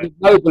them where David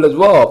Noble as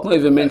well. I've not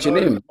even yeah, mentioned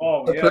him.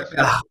 oh yeah.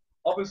 So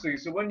obviously,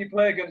 so when you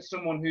play against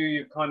someone who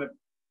you've kind of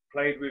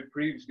played with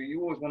previously,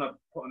 you always want to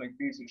put on a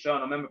decent show.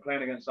 And I remember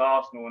playing against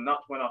Arsenal, and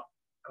that's when I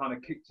kind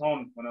of kicked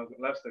on when I was at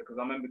Leicester because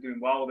I remember doing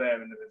well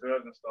there in the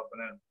reserves and stuff.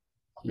 And then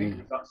I think it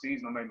was that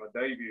season I made my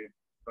debut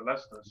for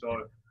Leicester.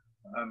 So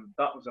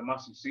that was a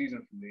massive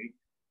season for me.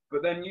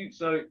 But then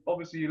so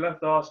obviously you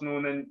left Arsenal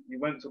and then you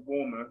went to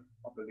Bournemouth,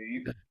 I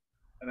believe.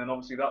 And then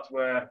obviously that's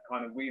where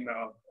kind of we met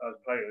as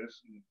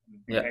players and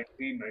Yeah. became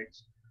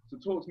teammates. So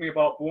talk to me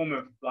about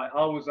Bournemouth. Like,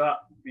 how was that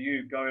for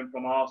you going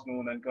from Arsenal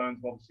and then going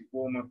to obviously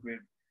Bournemouth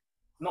with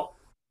not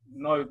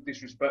no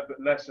disrespect,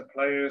 but lesser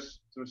players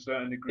to a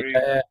certain degree.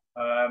 Yeah.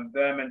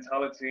 Their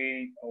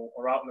mentality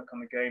or outlook on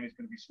the game is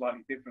going to be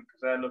slightly different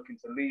because they're looking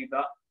to leave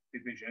that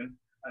division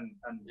and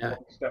Yeah.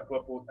 step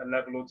up a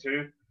level or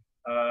two.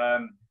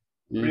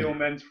 Real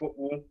men's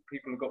football,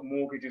 people have got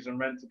mortgages and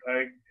rent to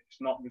pay.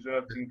 It's not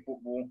reserve team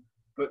football,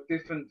 but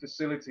different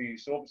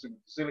facilities. So obviously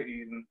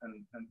facilities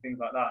and things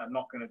like that are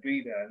not going to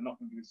be there. They're not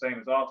going to be the same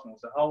as Arsenal.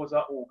 So how was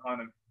that all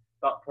kind of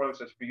that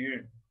process for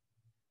you?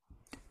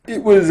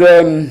 It was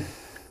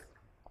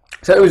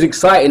so it was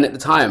exciting at the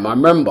time. I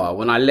remember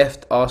when I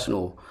left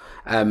Arsenal,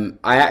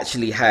 I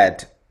actually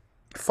had,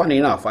 funny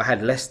enough, I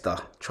had Leicester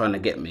trying to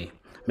get me.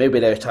 Maybe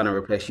they were trying to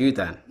replace you,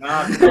 Dan.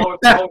 Nah,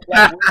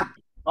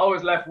 I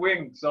was left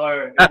wing, so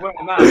it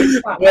wasn't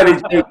I'm only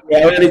that. joking.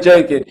 I'm only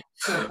joking.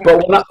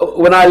 But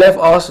when I left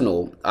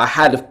Arsenal, I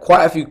had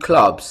quite a few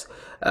clubs.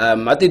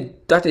 I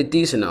did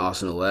decent at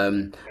Arsenal,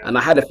 and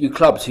I had a few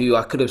clubs who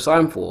I could have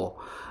signed for.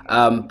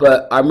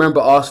 But I remember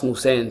Arsenal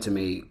saying to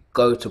me,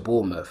 "Go to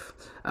Bournemouth."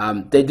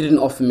 Bournemouth didn't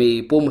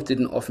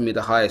offer me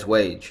the highest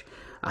wage.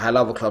 I had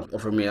other clubs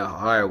offering me a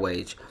higher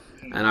wage.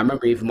 And I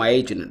remember even my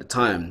agent at the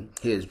time,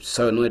 he was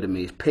so annoyed at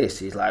me, he's pissed.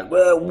 He's like,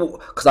 well,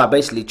 because I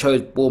basically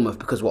chose Bournemouth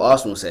because of what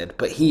Arsenal said,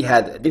 but he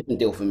had a different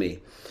deal for me.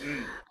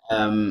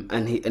 And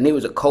it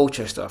was at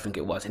Colchester, I think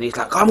it was. And he's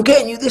like, I'm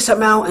getting you this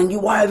amount,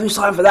 and why have you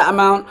signed for that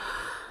amount?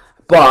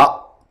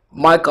 But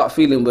my gut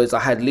feeling was I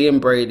had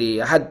Liam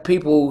Brady, I had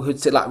people who'd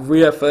said like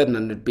Rio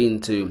Ferdinand had been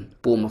to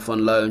Bournemouth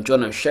on loan,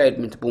 John O'Shea had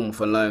been to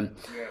Bournemouth on loan,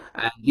 Yeah,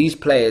 and these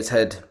players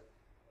had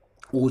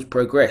always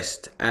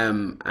progressed.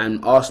 And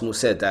Arsenal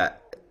said that,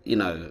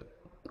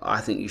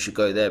 I think you should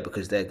go there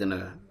because they're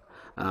gonna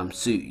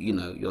suit,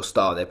 your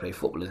style. They play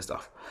football and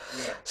stuff.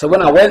 yeah, So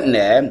when I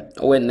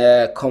went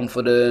there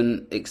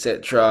confident,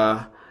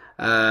 etc.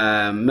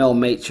 Mel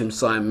Matcham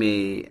signed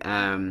me,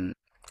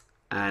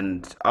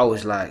 and I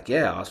was like,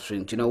 yeah, I was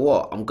thinking, do you know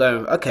what? I'm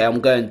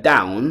going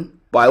down,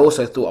 but I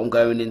also thought I'm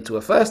going into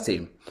a first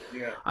team.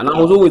 yeah, And I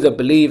was always a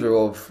believer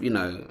of,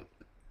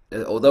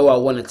 although I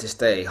wanted to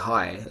stay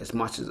high, as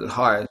much as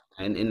high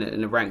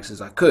in the ranks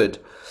as I could,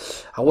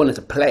 I wanted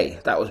to play.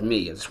 That was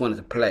me. I just wanted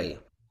to play.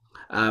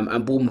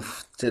 And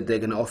Bournemouth said they're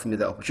going to offer me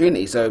that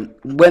opportunity. So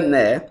went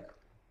there.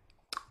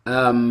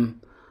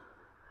 Um,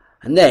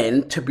 and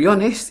then, to be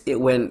honest, it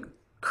went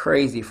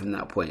crazy from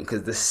that point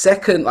because the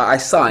second I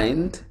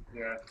signed,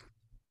 yeah,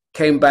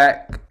 came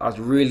back, I was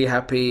really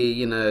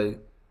happy,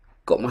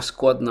 got my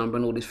squad number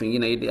and all this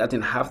thing. I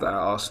didn't have that at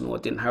Arsenal. I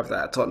didn't have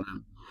that at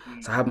Tottenham.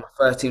 So I had my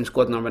first team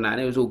squad number now,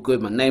 and it was all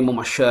good. My name on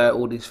my shirt,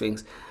 all these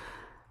things.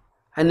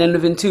 And then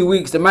within 2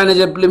 weeks, the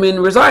manager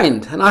blimmin'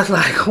 resigned, and I was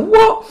like,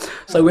 "What?"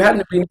 So we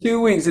hadn't been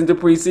 2 weeks into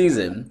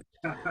pre-season,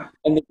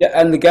 and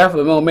the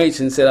gaffer Mel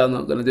Machin said, "I'm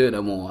not going to do it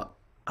no more."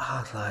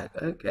 I was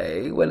like,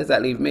 "Okay, where does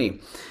that leave me?"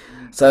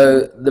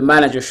 So the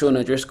manager, Sean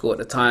O'Driscoll, at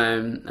the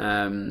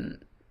time,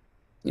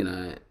 you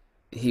know,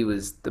 he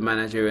was the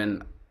manager,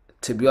 and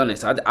to be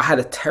honest, I had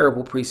a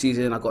terrible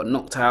pre-season. I got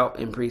knocked out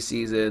in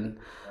pre-season.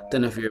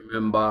 Don't know if you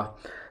remember.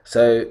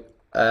 So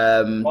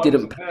I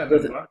didn't. wasn't there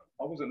then, man.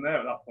 I wasn't there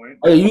at that point.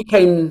 Oh, you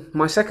came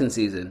my second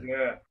season.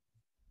 Yeah,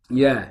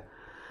 Yeah.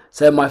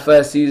 So my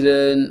first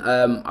season,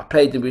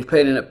 we was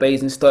playing in at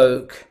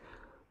Basingstoke.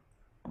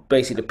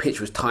 Basically, the pitch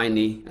was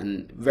tiny,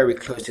 and very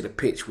close to the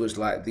pitch was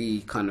like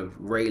the kind of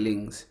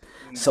railings.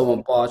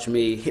 Someone barged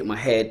me, hit my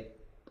head,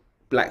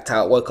 blacked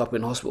out, woke up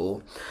in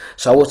hospital,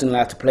 so I wasn't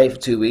allowed to play for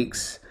 2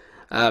 weeks.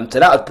 So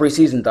that was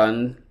pre-season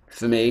done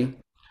for me.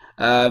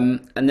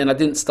 And then I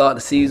didn't start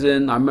the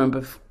season. I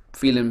remember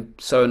feeling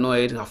so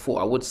annoyed. I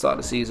thought I would start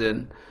the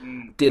season,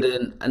 Mm,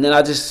 didn't. And then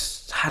I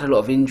just had a lot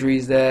of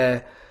injuries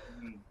there.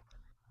 mm,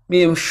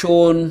 Me and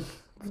Sean,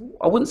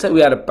 I wouldn't say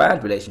we had a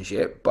bad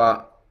relationship,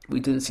 but we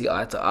didn't see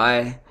eye to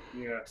eye.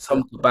 yeah.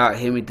 Something about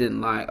him he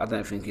didn't like. I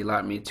don't think he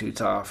liked me too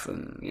tough,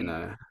 and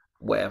Mm,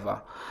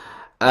 whatever.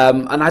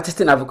 And I just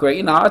didn't have a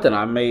great, I don't know.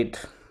 I made,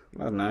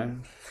 I don't know,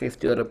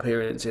 50 odd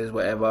appearances,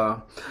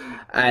 whatever, mm,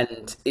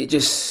 and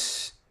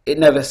it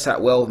never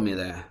sat well with me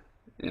there,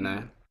 you mm.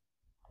 know.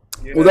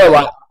 Yeah,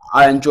 Although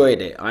I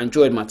enjoyed it. I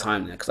enjoyed my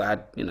time there because I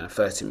had,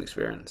 first team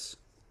experience.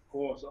 of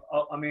course.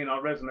 I mean, I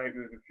resonate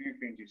with a few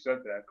things you said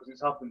there because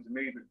it's happened to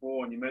me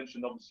before. And you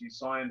mentioned obviously you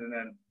signed and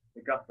then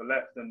the gaffer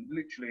left. And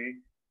literally,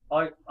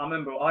 I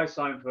remember I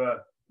signed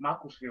for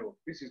Macclesfield.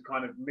 This is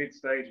kind of mid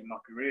stage in my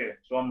career.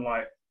 So I'm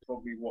like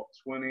probably what,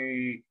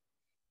 20,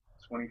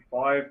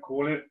 25,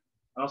 call it.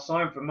 And I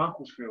signed for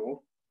Macclesfield.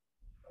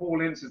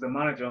 Paul Ince is the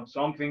manager.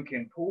 So I'm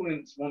thinking, Paul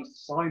Ince wants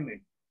to sign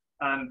me.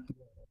 And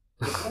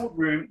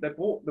they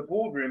bought the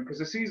boardroom because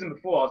the season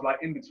before I was like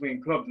in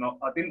between clubs and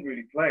I didn't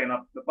really play. And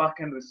at the back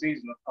end of the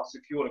season, I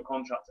secured a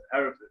contract at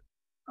Hereford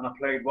and I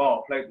played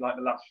well. I played like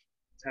the last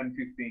 10,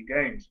 15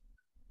 games.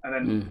 And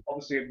then Mm.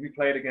 obviously we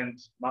played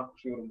against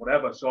Macclesfield and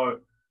whatever. So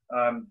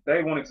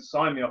they wanted to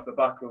sign me off the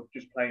back of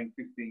just playing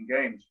 15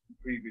 games the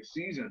previous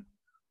season.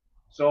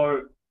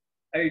 So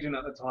agent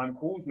at the time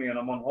calls me and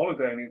I'm on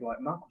holiday and he's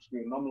like,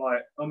 Macclesfield. And I'm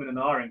like, I'm in an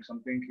Rings.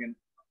 I'm thinking,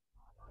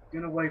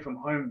 been away from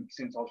home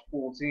since I was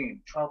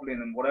 14, traveling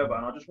and whatever,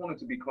 and I just wanted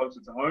to be closer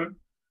to home.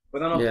 But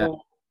then I Yeah.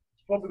 thought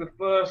it's probably the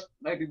first,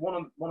 maybe one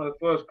of the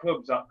first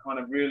clubs that kind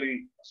of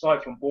really,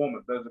 aside from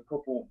Bournemouth, there's a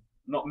couple,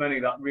 not many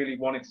that really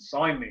wanted to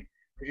sign me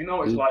because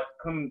it's Mm. like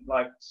come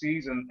like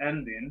season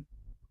ending,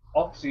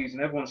 off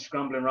season, everyone's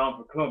scrambling around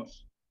for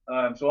clubs.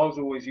 So I was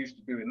always used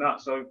to doing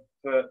that. So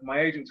for my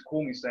agent to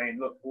call me saying,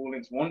 look, Paul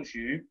Ince wants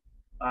you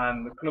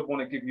and the club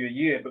want to give you a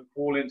year, but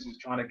Paul Ince is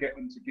trying to get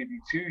them to give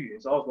you 2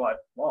 years. I was like,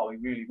 wow, he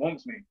really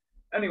wants me.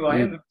 Anyway, I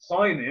Mm. ended up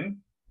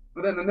signing,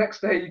 but then the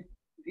next day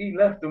he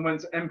left and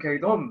went to MK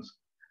Dons.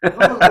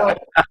 And I was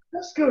like,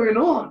 what's going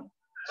on?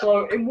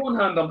 So in one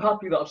hand, I'm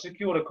happy that I've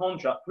secured a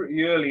contract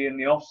pretty early in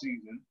the off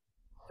season.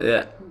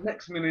 Yeah.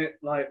 Next minute,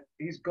 like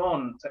he's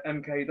gone to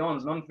MK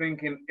Dons, and I'm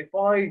thinking if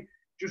I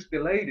just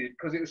delayed it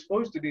because it was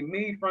supposed to be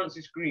me,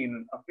 Francis Green,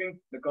 and I think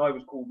the guy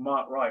was called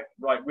Mark Wright,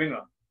 right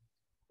winger.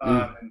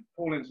 Mm. And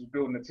Paul Ince was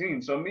building a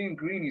team. So me and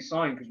Greeny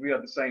signed because we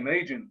had the same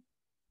agent.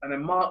 And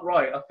then Mark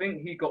Wright, I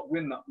think he got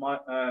wind that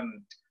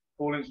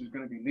Paul Ince was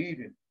going to be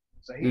leaving.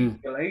 So he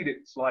Mm. delayed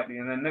it slightly.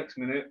 And then next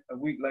minute, a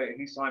week later,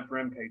 he signed for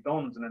MK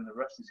Dons. And then the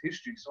rest is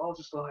history. So I was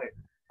just like,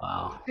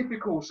 Wow.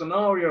 typical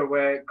scenario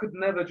where it could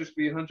never just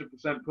be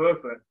 100%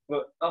 perfect.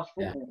 But that's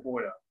Yeah. football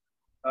for you.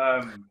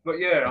 But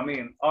yeah, I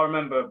mean, I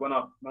remember when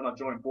I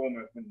joined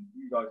Bournemouth and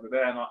you guys were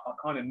there, and I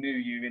kind of knew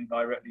you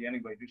indirectly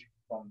anyway, just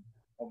from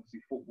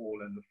obviously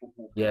football and the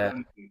football Yeah.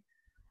 community.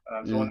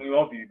 So I Mm. knew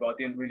of you, but I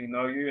didn't really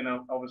know you. And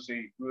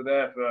obviously, we were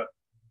there for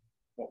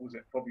what was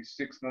it, probably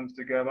 6 months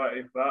together,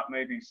 if that,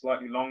 maybe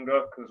slightly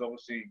longer, because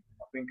obviously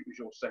I think it was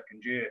your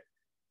second year,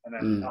 and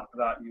then Mm. after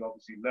that you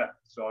obviously left.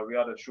 So we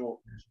had a short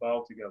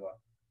spell together.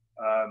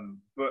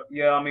 But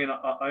yeah, I mean,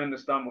 I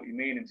understand what you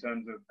mean in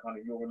terms of kind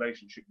of your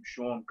relationship with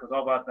Sean, because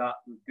I've had that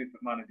with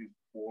different managers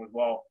before as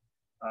well.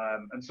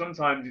 And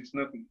sometimes it's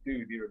nothing to do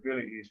with your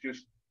ability. It's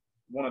just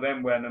one of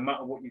them where no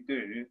matter what you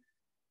do,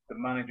 the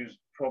manager's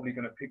probably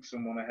going to pick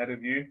someone ahead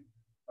of you.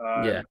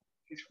 Yeah.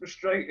 It's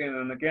frustrating.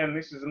 And again,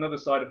 this is another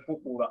side of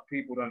football that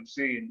people don't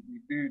see. And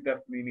you do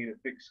definitely need a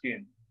thick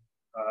skin.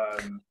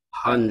 And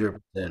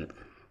 100%.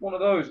 one of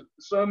those,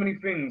 so many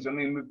things. I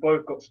mean, we've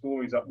both got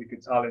stories that we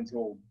could tell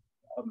until,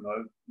 I don't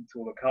know,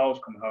 until the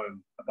cows come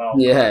home about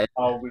Yeah.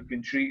 how we've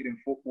been treated in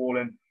football.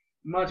 And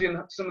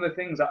imagine some of the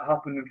things that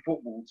happened in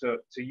football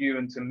to you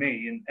and to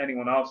me and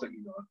anyone else that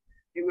you know.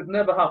 It would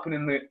never happen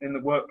in the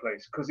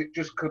workplace because it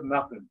just couldn't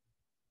happen.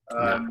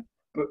 No.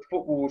 But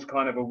football is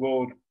kind of a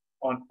world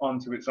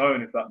onto its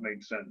own, if that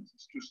makes sense.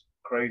 It's just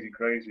crazy,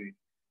 crazy.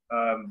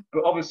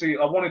 But obviously,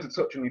 I wanted to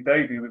touch on your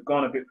debut. We've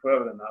gone a bit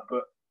further than that.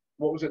 But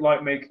what was it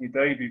like making your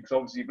debut? Because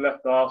obviously you've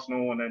left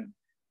Arsenal, and then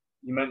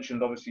you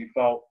mentioned obviously you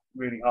felt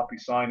really happy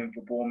signing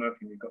for Bournemouth,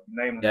 and you've got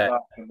your name on your Yeah.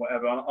 back and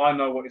whatever. And I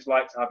know what it's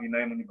like to have your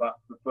name on your back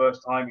for the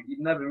first time. You've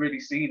never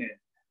really seen it.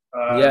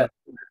 Yeah.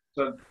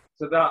 So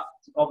to that,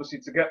 obviously,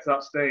 to get to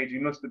that stage,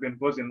 you must have been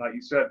buzzing, like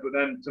you said. But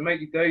then to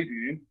make your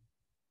debut,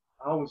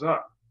 how was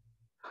that?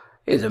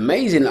 It was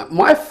amazing. Like,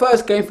 my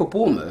first game for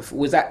Bournemouth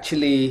was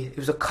actually it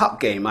was a cup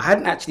game. I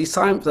hadn't actually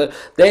signed. So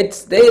they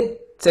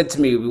said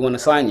to me, "We want to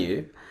sign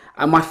you,"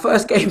 and my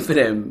first game for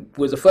them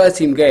was a first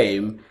team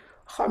game.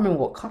 I can't remember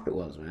what cup it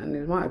was, man.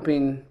 It might have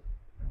been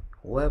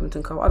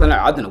Worthington Cup. I don't know.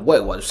 I don't know what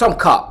it was. Some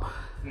cup.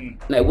 Mm,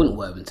 No, it wasn't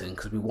Worthington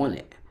because we won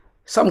it.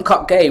 some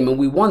cup game and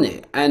we won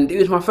it, and it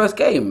was my first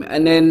game.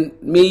 And then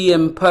me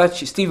and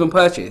Stephen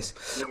Purchase,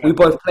 we Yeah.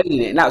 both played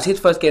in it, and that was his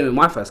first game and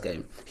my first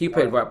game. He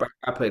played Uh, right back,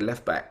 I played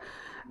left back,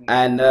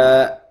 mm, and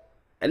uh,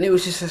 and it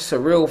was just a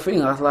surreal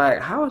thing. I was like,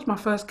 how is my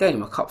first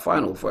game a cup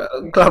final for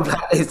a club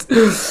like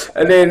this?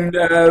 And then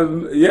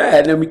yeah,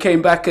 and then we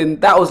came back, and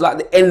that was like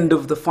the end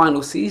of the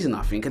final season,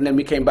 I think. And then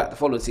we came back the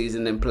following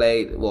season and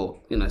played, well,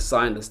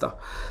 signed and stuff.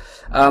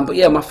 But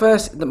yeah, my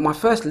first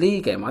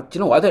league game. Do you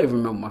know what? I don't even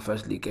remember what my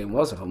first league game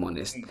was, if I'm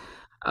honest. mm.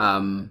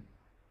 Um,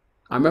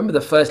 I remember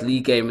the first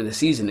league game of the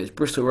season. It was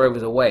Bristol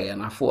Rovers away,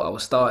 and I thought I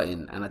was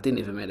starting, and I didn't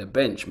even make the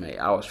bench, mate.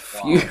 I was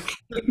fuming,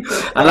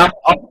 Wow. and I'm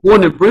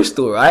born in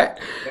Bristol, right?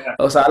 Yeah.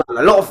 I was like,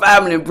 a lot of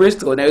family in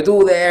Bristol, and they were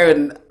all there,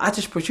 and I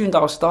just presumed I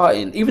was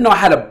starting, even though I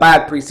had a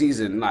bad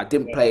preseason. And I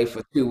didn't Yeah. play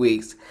for 2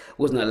 weeks,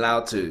 wasn't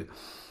allowed to.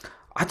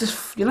 I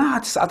don't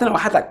know. I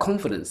had that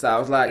confidence that I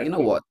was like, you know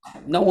what?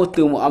 No one's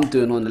doing what I'm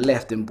doing on the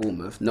left in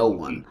Bournemouth. No Mm.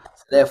 one.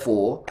 So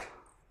therefore,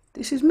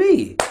 this is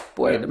me.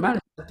 Boy, Yeah. the man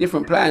has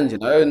different plans,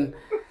 and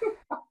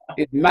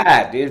it's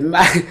mad. It's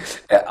mad.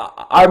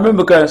 I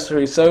remember going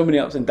through so many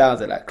ups and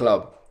downs at that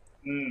club.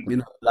 Mm.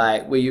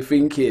 Like where you're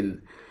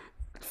thinking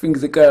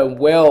things are going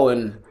well,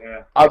 and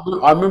Yeah. I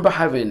remember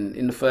having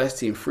in the first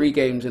team 3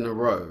 games in a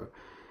row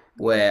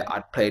where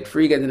I'd played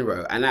 3 games in a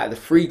row, and out of the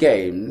 3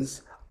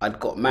 games, I'd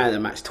got man of the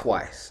match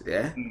twice.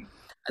 Yeah. Mm.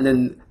 And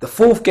then the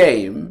fourth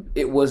game,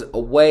 it was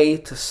away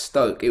to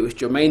Stoke. It was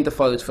Jermaine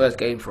Defoe's first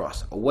game for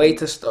us, away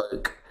to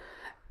Stoke,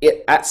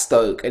 at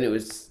Stoke, and it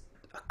was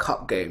a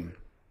cup game.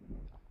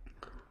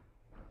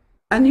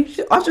 And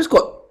I've just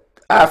got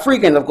 3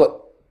 games. I've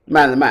got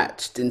man of the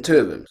match in 2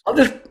 of them.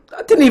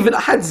 I didn't even.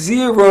 I had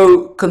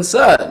zero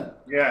concern.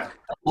 Yeah.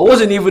 I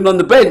wasn't even on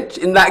the bench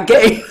in that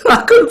game.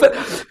 I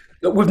couldn't,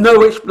 with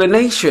no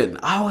explanation.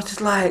 I was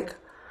just like,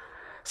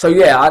 so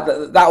yeah.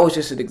 That was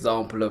just an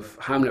example of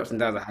how many ups and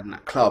downs I had in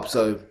that club.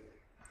 So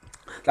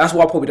that's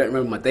why I probably don't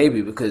remember my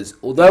debut, because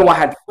although I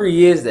had 3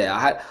 years there,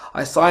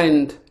 I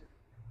signed.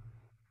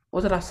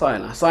 What did I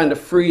sign? I signed a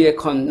 3 year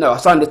no, I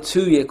signed a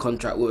 2 year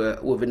contract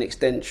with an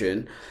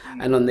extension,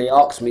 and then they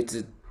asked me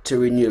to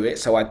renew it,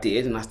 so I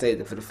did, and I stayed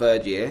there for the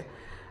third year,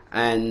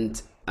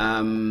 and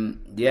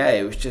yeah,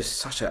 it was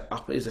just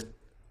it was a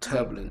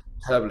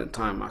turbulent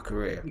time in my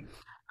career.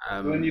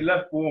 When you Um,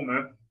 left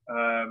Bournemouth,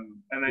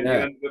 and then you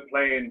yeah, ended up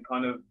playing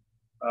kind of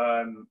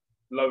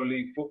lower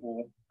league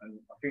football, and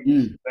I think you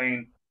mm,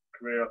 sustained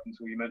career up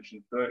until you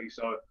mentioned 30.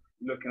 So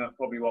you're looking at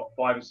probably what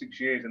 5 or 6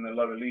 years in the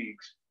lower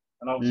leagues,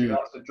 and obviously mm,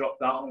 that's a drop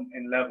down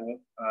in level.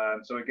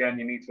 So again,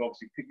 you need to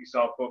obviously pick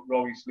yourself up,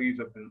 roll your sleeves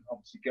up, and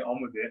obviously get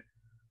on with it.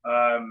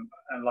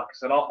 And like I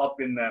said, I've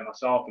been there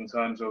myself in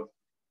terms of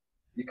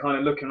you're kind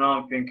of looking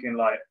around thinking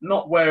like,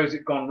 not where has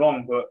it gone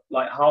wrong, but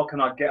like how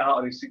can I get out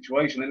of this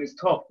situation? And it's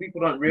tough.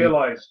 People don't mm,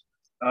 realise.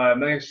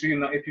 They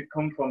assume that if you've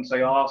come from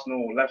say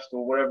Arsenal or Leicester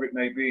or wherever it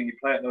may be, and you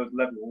play at those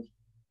levels,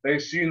 they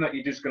assume that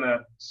you're just gonna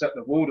set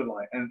the world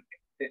alight, and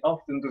it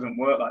often doesn't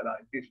work like that.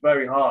 It's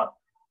very hard.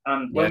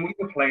 And yeah, when we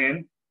were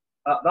playing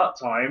at that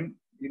time,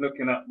 you're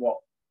looking at what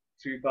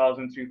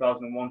 2000,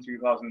 2001,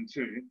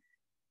 2002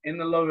 in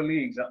the lower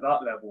leagues at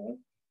that level,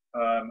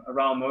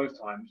 around those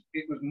times,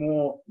 it was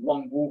more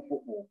long ball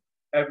football.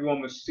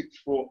 Everyone was 6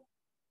 foot.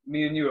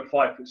 Me and you are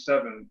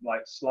 5'7",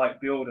 like slight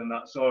build and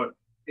that. So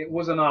it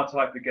wasn't our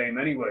type of game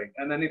anyway.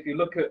 And then if you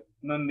look at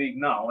non-league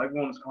now,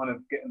 everyone's kind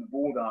of getting the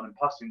ball down and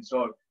passing.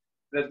 So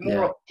there's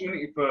more yeah,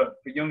 opportunity for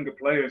younger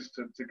players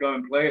to go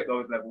and play at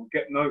those levels,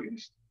 get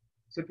noticed.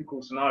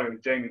 Typical scenario,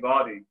 Jamie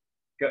Vardy,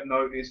 get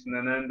noticed and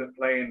then end up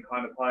playing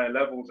kind of higher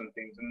levels and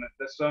things. And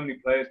there's so many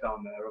players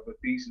down there of a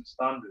decent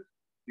standard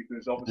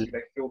because mm, obviously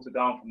they filter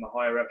down from the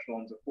higher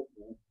echelons of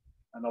football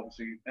and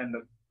obviously end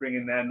up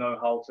bringing their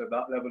know-how to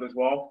that level as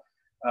well.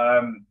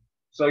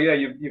 So yeah,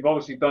 you've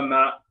obviously done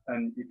that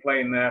and you're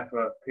playing there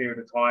for a period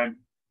of time,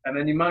 and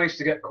then you managed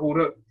to get called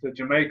up to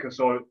Jamaica.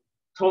 So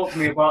talk to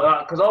me about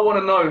that because I want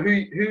to know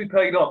who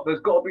paid off.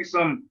 There's got to be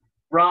some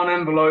brown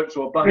envelopes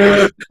or back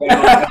envelopes going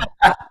on there.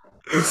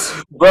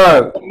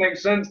 bro. It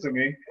makes sense to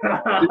me.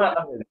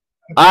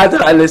 I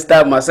don't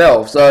understand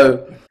myself.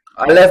 So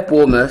I left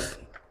Bournemouth,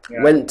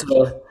 Yeah,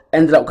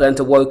 ended up going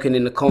to Woking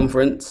in the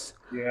conference,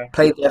 yeah,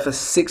 played there for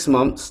 6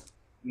 months.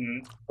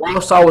 mm,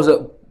 Whilst I was at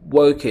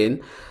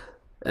Woking,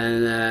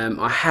 and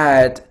I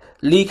had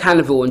Lee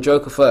Canaville and Joe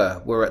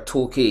Cafer were at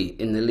Torquay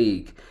in the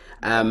league,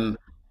 um,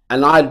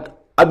 and I'd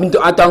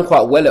done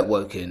quite well at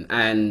Woking,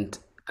 and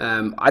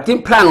I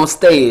didn't plan on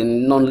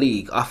staying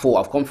non-league. I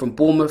thought I've gone from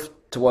Bournemouth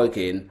to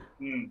Woking.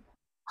 mm,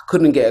 I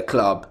couldn't get a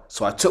club,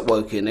 so I took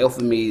Woking. They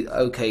offered me an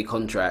okay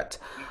contract.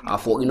 I mm,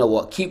 thought, you know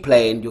what, keep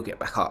playing, you'll get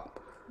back up.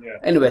 yeah,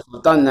 Anyway, so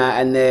I've done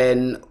that, and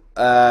then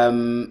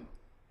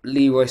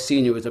Leroy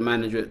Senior was the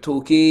manager at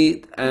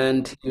Torquay,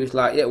 and he was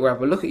like, "Yeah, we'll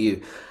have a look at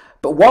you."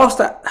 But whilst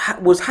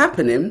that was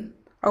happening,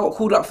 I got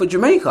called up for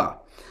Jamaica.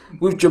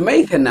 With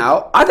Jamaica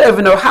now, I don't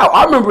even know how.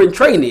 I remember in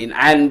training,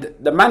 and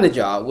the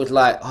manager was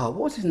like, "Oh,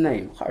 what's his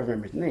name? I can't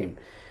remember his name."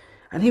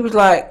 And he was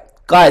like,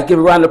 "Guys, give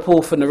a round of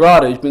applause for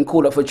Narada, who's been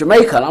called up for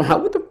Jamaica." And I'm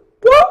like, "What the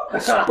what?"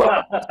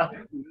 Bro,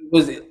 it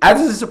was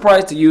as a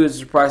surprise to you as a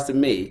surprise to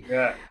me.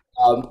 Yeah.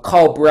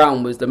 Carl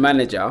Brown was the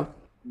manager,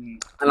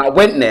 Mm. and I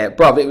went there,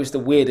 bruv. It was the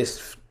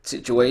weirdest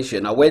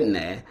situation. I went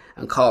there,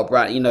 and Carl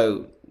Brown,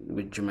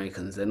 with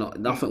Jamaicans, they're not. Mm.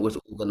 Nothing was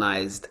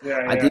organized. Yeah,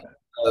 I yeah. didn't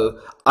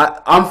know.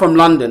 I'm from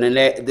London, and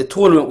the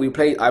tournament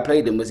I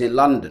played in was in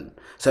London.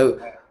 So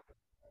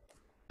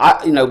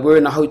we're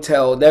in a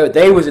hotel.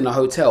 They was in a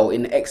hotel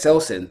in the Excel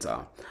Centre.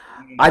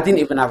 Mm. I didn't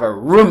even have a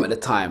room at the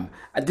time.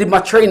 I did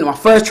my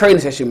first training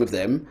session with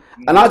them,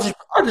 and Mm. I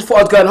just thought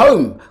I was going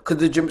home because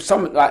the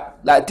some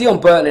like Dion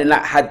Burton and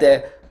that had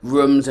their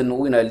rooms, and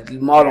Yeah,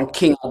 Marlon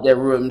King had their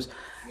rooms,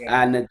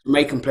 yeah. and the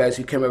Jamaican players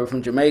who came over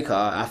from Jamaica.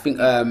 I think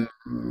Mm.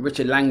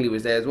 Richard Langley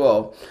was there as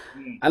well,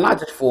 Mm. and I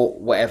just thought,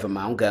 whatever,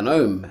 man, I'm going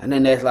home. And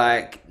then there's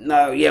like,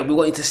 no, yeah, we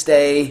want you to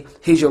stay.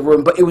 Here's your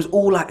room, but it was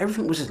all like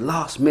everything was just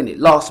last minute,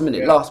 last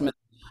minute, Yeah. last minute.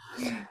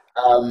 Mm.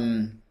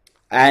 Um,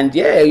 and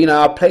yeah,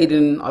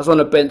 I was on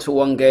the bench for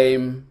one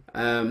game.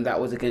 That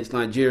was against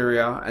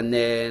Nigeria, and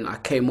then I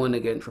came on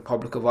against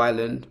Republic of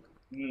Ireland.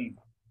 Mm.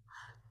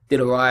 Did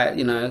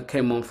alright,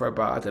 came on for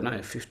about, I don't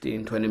know,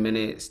 15, 20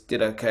 minutes,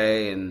 did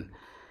okay. And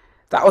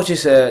that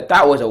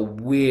was a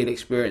weird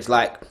experience.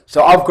 Like,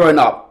 so I've grown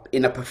up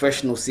in a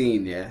professional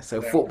scene, yeah. So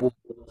Yeah. football,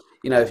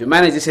 if your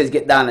manager says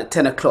get down at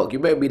 10 o'clock, you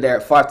better be there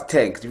at 5 to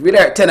 10. Because if you're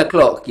there at 10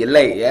 o'clock, you're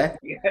late, yeah.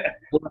 Yeah.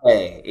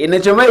 Boy, in the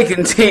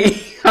Jamaican team,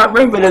 I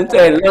remember them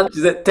saying lunch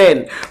is at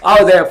 10.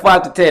 I was there at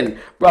 5 to 10.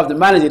 Bro, the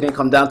manager didn't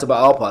come down to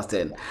about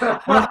 10:30.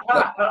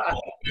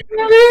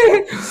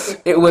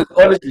 It was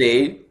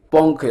honestly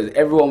bonkers.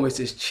 Everyone was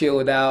just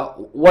chilled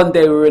out. One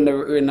day we were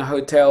in the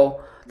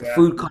hotel. The Yeah.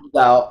 food comes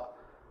out,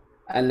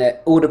 and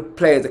all the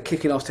players are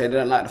kicking off saying they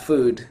don't like the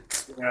food.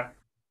 Yeah.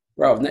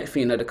 Bro, next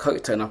thing you know, the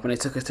coach turned up and they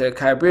took us to a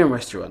Caribbean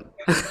restaurant.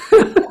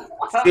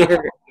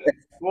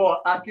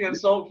 What? Ackee and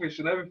saltfish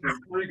and everything.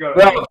 Where you go?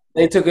 Bro,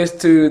 they took us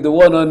to the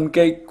one on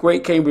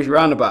Great Cambridge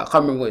Roundabout. I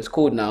can't remember what it's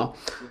called now.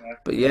 Yeah.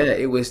 But yeah,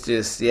 it was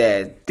just,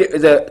 yeah, it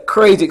was a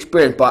crazy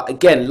experience. But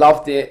again,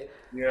 loved it.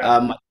 Yeah.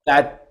 My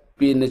dad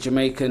being the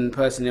Jamaican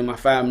person in my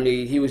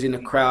family, he was in the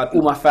crowd.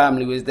 All my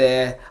family was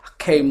there. I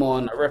came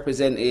on, I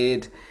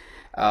represented.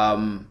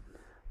 Um,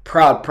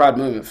 proud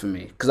moment for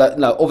me. Because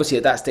obviously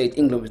at that stage,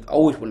 I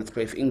always wanted to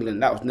play for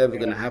England. That was never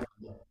going Yeah. to happen.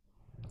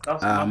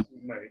 That's Um,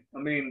 massive, mate. I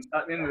mean,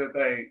 at the end of the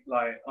day,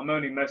 like, I'm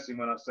only messing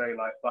when I say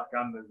like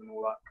backhanders and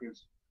all that,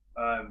 because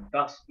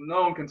that's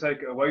no one can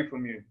take it away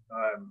from you.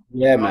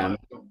 yeah, man.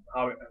 Regardless of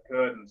how it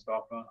occurred and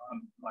stuff.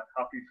 I'm like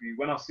happy for you.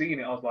 When I seen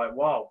it, I was like,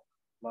 wow,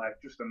 like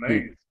just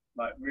amazed,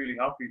 like really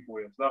happy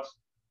for you. So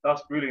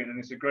that's brilliant, and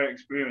it's a great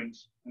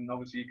experience. And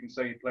obviously, you can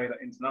say you played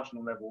at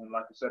international level, and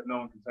like I said, no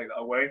one can take that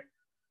away.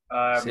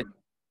 But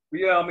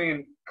yeah, I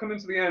mean, coming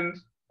to the end,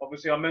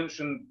 obviously, I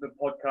mentioned the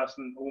podcast,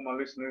 and all my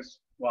listeners,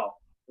 well,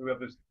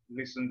 whoever's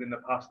listened in the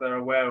past, they're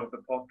aware of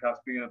the podcast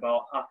being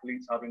about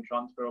athletes having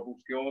transferable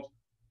skills.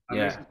 And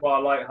this Yeah, is why I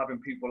like having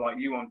people like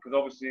you on, because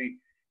obviously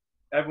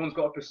everyone's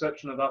got a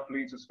perception of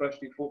athletes,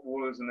 especially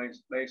footballers, and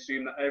they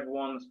assume that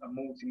everyone's a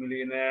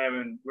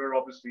multimillionaire, and we're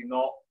obviously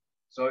not.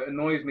 So it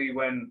annoys me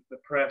when the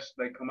press,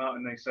 they come out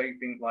and they say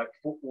things like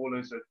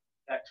footballers are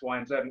X, Y,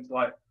 and Z. It's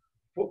like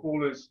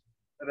footballers,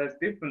 there's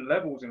different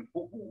levels in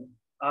football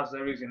as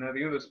there is in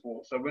every other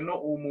sport. So we're not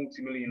all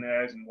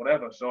multimillionaires and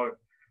whatever. So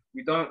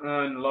we don't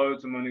earn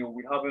loads of money, or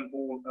we haven't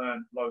all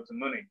earned loads of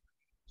money.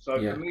 So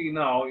for yeah, me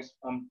now,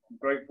 I'm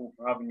grateful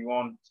for having you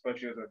on,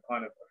 especially as a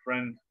kind of a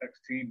friend,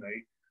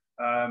 ex-teammate.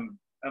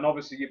 And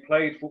obviously you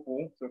played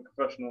football to a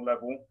professional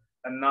level,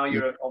 and now mm,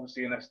 you're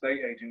obviously an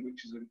estate agent,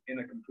 which is in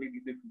a completely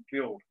different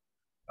field.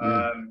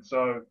 mm.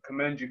 So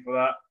commend you for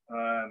that.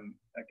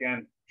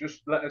 Again,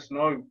 just let us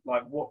know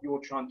like what your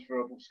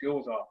transferable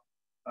skills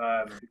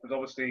are, because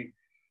obviously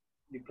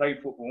you played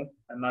football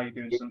and now you're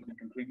doing something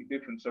completely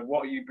different. So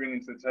what are you bringing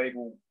to the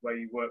table where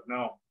you work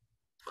now?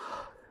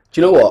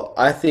 Do you know what?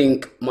 I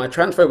think my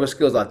transferable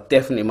skills are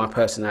definitely my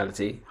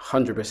personality,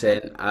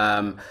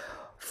 100%.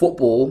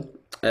 Football,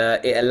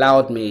 it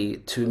allowed me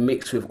to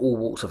mix with all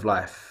walks of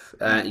life.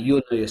 Mm.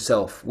 You know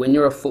yourself, when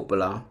you're a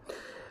footballer,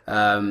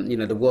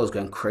 the world's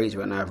going crazy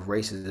right now with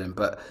racism,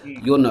 but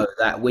Mm. you'll know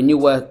that when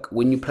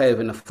you play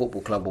within a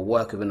football club or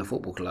work within a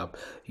football club,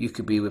 you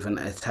could be with an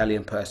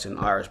Italian person,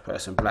 Irish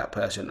person, black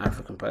person,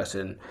 African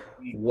person,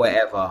 Mm.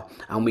 whatever,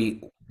 and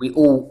we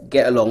all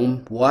get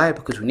along. Why?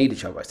 Because we need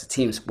each other. It's a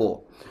team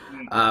sport.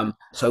 Mm.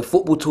 So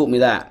football taught me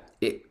that.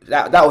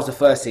 That was the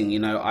first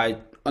thing.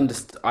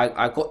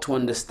 I got to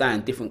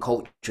understand different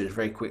cultures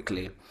very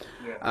quickly.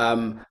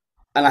 Yeah.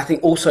 And I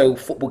think also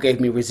football gave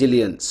me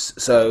resilience.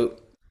 So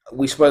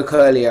we spoke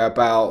earlier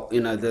about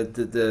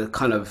the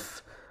kind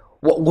of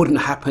what wouldn't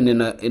happen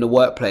in a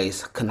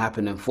workplace can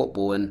happen in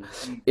football. And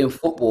Mm. in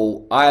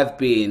football, I've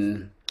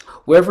been,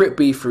 whether it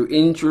be through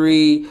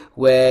injury,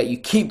 where you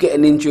keep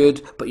getting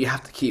injured but you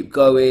have to keep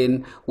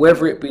going,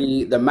 whether it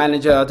be the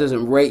manager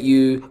doesn't rate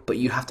you but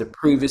you have to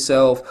prove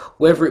yourself,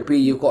 whether it be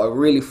you've got a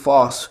really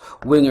fast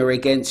winger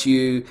against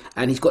you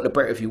and he's got the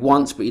better of you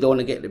once but you don't want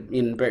to get the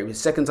better of you the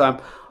second time.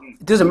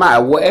 It doesn't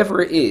matter,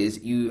 whatever it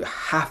is, you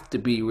have to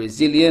be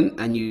resilient,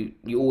 and you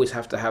always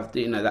have to have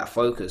that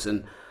focus,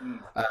 mm,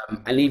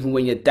 and even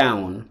when you're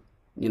down,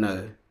 you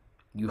know,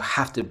 you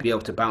have to be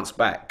able to bounce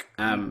back.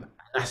 mm,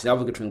 That's the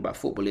other good thing about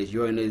football is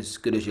you're only as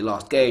good as your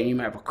last game. You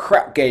might have a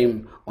crap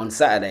game on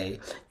Saturday,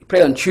 you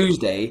play on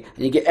Tuesday,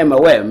 and you get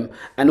MOM,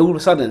 and all of a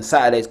sudden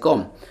Saturday's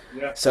gone.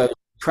 yeah, So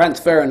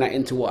transferring that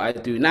into what I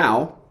do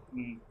now,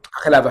 mm,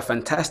 I could have a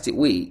fantastic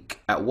week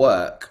at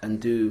work and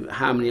do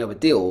how many other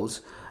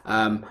deals,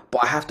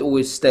 but I have to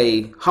always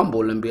stay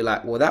humble and be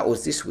like, well, that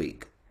was this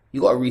week.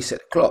 You got to reset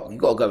the clock. You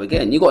got to go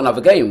again. You got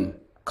another game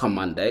come mm,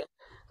 Monday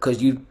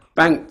because you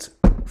banked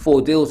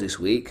 4 deals this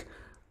week.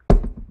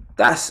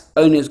 That's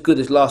only as good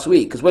as last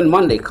week. Because when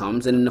Monday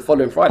comes and then the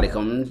following Friday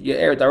comes, your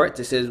area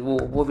director says, well,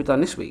 what have we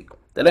done this week?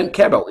 They don't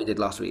care about what you did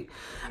last week.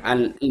 yeah,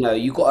 And,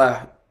 you got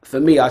to, for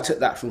me, I took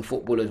that from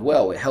football as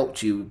well. It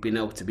helped you being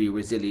able to be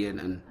resilient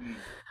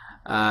mm,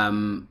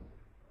 um,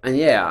 and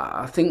yeah,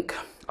 I think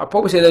I'll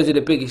probably say those are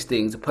the biggest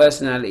things: the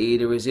personality,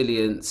 the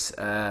resilience,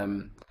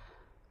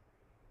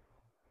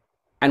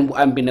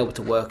 and being able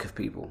to work with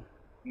people.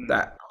 mm,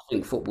 That I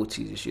think football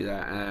teaches you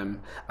that. And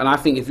I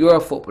think if you're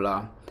a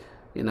footballer,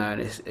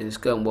 and it's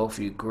going well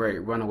for you, great,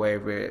 run away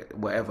with it,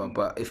 whatever. mm,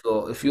 But if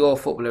you're a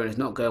footballer and it's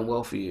not going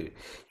well for you,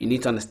 you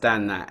need to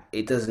understand that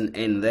it doesn't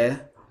end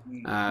there.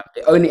 mm,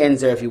 It only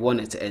ends there if you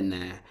want it to end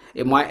there.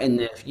 It might end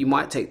there. You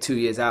might take 2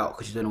 years out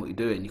because you don't know what you're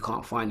doing. You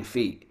can't find your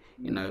feet.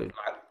 mm,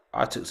 Like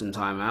I took some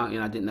time out.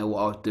 I didn't know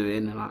what I was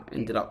doing, and I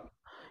ended up,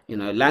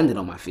 landing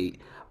on my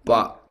feet. mm,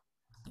 But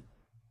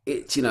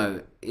it's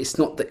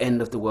not the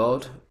end of the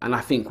world. And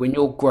I think when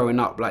you're growing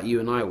up like you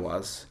and I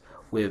was,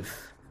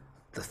 with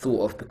the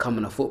thought of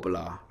becoming a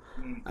footballer,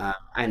 mm,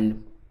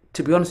 and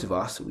to be honest with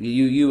us,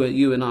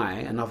 you and I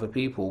and other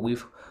people,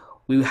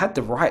 we had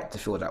the right to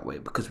feel that way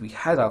because we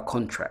had our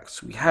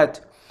contracts. We had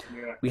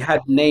yeah, we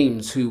had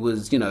names who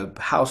was,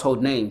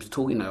 household names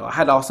talking. I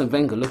had Arsene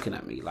Wenger looking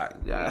at me like,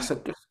 yeah, mm, that's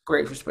the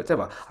greatest respect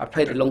ever. I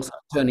played alongside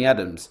Tony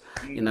Adams,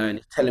 mm, and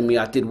he's telling me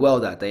I did well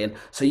that day. And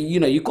so,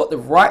 you got the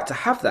right to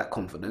have that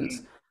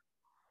confidence, mm,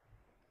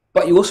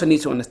 but you also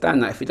need to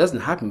understand that if it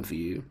doesn't happen for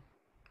you,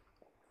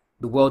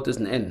 the world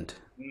doesn't end.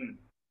 mm,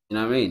 You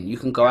know what I mean? You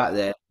can go yeah, out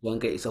there, go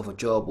and get yourself a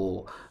job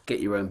or get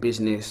your own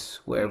business,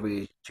 mm. whatever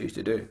you choose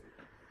to do.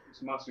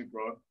 It's massive,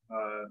 bro.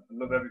 I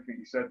love everything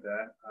you said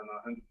there, and I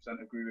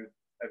 100% agree with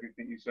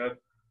everything you said.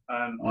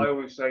 And Mm, I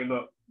always say,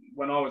 look,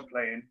 when I was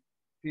playing,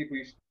 people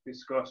used to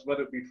discuss,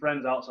 whether it be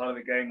friends outside of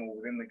the game or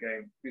within the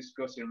game,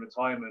 discussing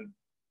retirement.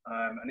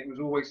 And it was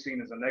always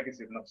seen as a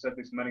negative. And I've said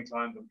this many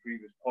times on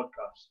previous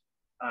podcasts.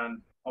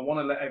 And I want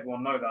to let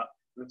everyone know that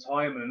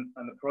retirement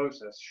and the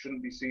process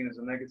shouldn't be seen as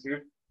a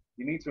negative.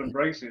 You need to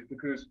embrace it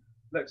because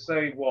let's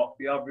say what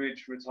the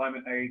average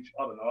retirement age,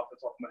 I don't know, off the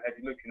top of my head,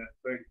 you're looking at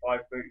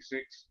 35,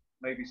 36,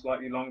 maybe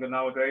slightly longer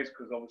nowadays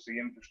because obviously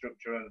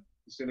infrastructure and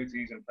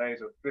facilities and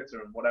players are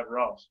fitter and whatever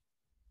else.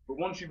 But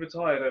once you've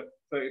retired at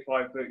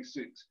 35,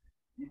 36,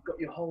 you've got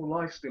your whole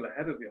life still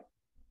ahead of you.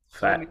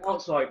 So in the fact.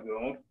 outside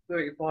world,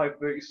 35,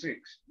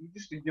 36, you're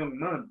just a young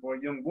man or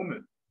a young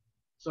woman.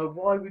 So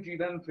why would you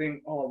then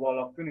think, oh, well,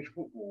 I've finished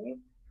football.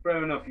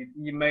 Fair enough,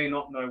 you may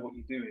not know what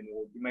you're doing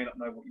or you may not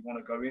know what you want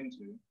to go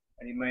into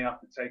and you may have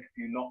to take a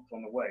few knocks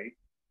on the way,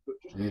 but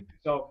just pick Mm,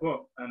 yourself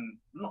up. And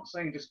I'm not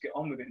saying just get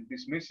on with it and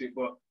dismiss it,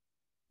 but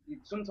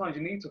sometimes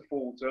you need to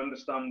fall to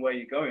understand where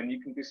you're going.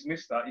 You can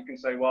dismiss that. You can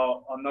say,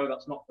 well, I know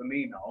that's not for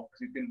me now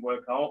because it didn't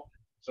work out.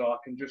 So I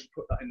can just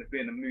put that in the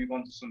bin and move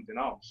on to something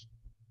else.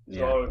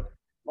 yeah. So,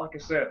 like I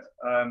said,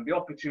 the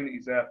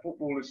opportunities there.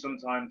 Footballers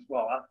sometimes,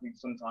 well,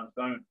 athletes sometimes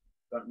don't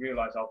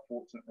realise how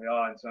fortunate they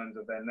are in terms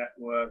of their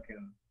network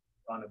and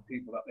kind of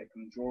people that they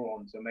can draw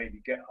on to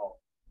maybe get help.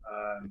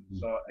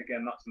 So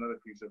again, that's another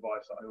piece of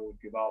advice that I always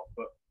give out.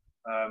 But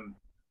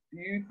do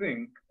you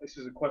think this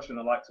is a question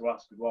I like to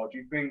ask as well? Do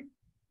you think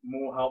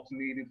more help's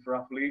needed for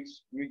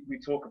athletes? We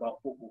talk about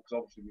football because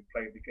obviously we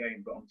played the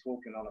game, but I'm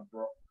talking on a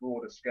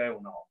broader scale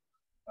now.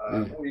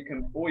 Mm.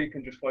 Or you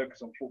can just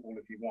focus on football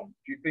if you want.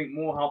 Do you think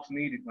more help's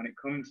needed when it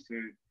comes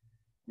to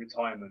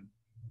retirement?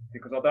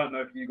 Because I don't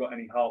know if you got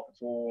any help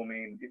at all. I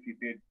mean, if you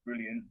did,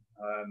 brilliant.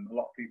 A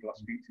lot of people I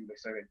speak to, they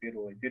say they did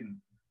or they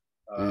didn't.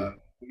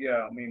 Mm. But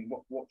yeah, I mean,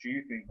 what do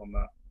you think on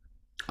that?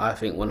 I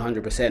think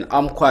 100%.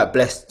 I'm quite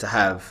blessed to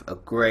have a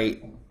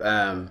great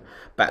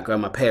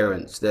background. My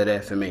parents, they're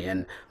there for me.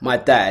 And my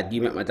dad,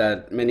 you met my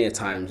dad many a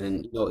times,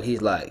 and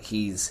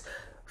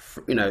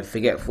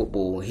forget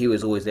football. He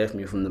was always there for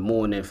me from the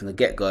morning, from the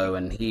get go,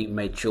 and he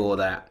made sure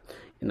that,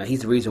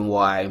 he's the reason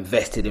why I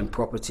invested in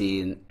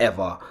property and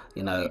ever.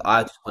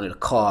 I just wanted a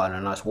car and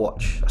a nice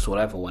watch. That's all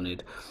I ever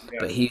wanted. Yeah.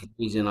 But he's the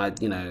reason I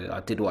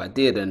did what I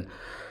did. And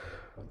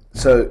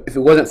so if it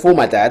wasn't for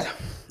my dad,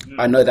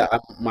 I Mm, know that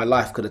my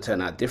life could have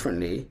turned out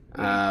differently.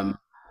 mm,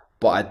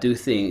 But I do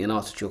think, in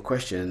answer to your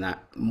question,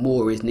 that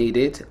more is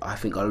needed. I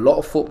think a lot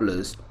of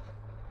footballers,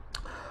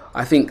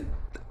 I think,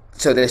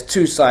 so there's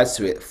two sides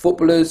to it.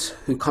 Footballers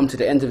who come to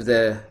the end of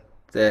their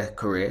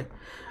career,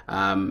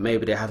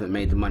 maybe they haven't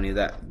made the money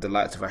that the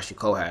likes of Ashley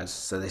Cole has,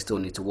 so they still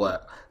need to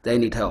work. They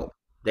need help.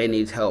 They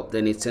need help.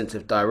 They need sense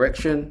of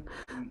direction.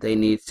 mm, They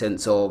need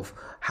sense of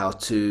how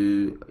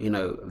to,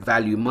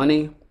 value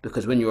money.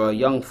 Because when you're a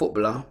young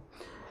footballer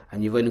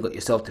and you've only got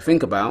yourself to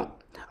think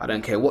about, I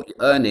don't care what you're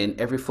earning.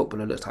 Every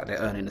footballer looks like they're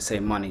earning the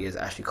same money as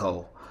Ashley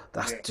Cole.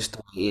 That's yeah, just the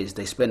way it is.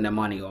 They spend their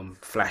money on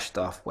flash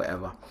stuff,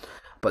 whatever.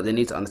 But they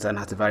need to understand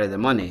how to value their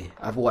money.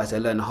 Otherwise, they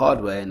learn the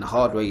hard way, and the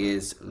hard way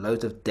is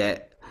loads of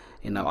debt.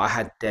 I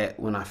had debt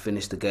when I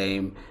finished the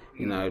game.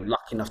 mm,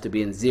 Lucky enough to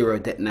be in zero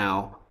debt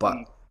now, mm,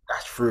 but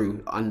that's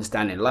through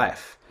understanding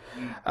life.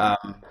 mm,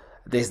 Um,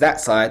 there's that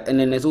side, and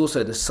then there's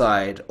also the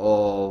side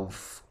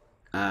of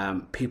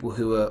people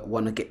who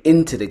want to get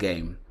into the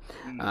game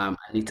mm, and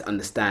need to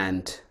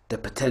understand the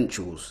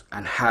potentials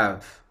and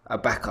have a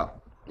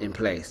backup in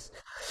place.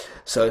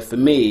 So for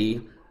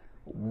me,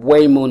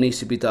 way more needs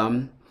to be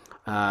done.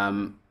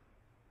 Um,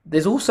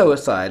 there's also a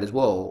side as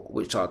well,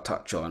 which I'll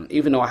touch on,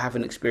 even though I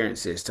haven't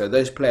experienced this. So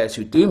those players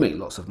who do make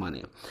lots of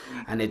money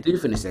mm, and they do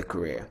finish their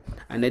career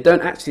and they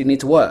don't actually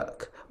need to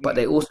work, but mm,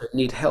 they also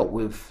need help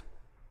with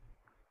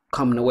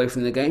coming away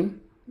from the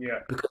game, yeah,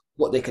 because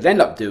what they could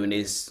end up doing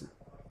is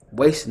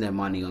wasting their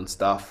money on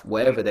stuff,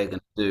 mm, whatever they're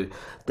going to do.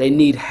 They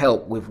need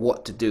help with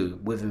what to do,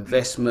 with mm,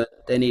 investment.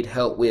 They need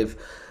help with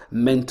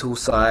mental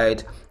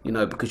side,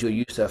 because you're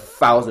used to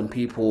 1,000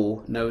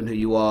 people knowing who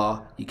you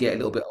are. You get a mm,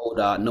 little bit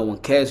older, no one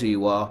cares who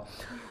you are.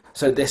 mm,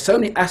 So there's so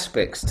many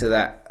aspects to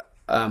that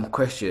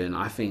question.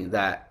 I think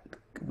that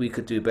we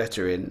could do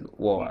better in.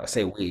 Well, mm, I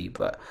say we,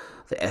 but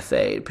the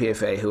FA,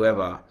 PFA,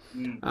 whoever.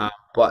 mm,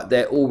 But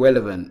they're all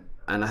relevant,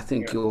 and I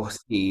think yeah, you'll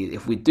see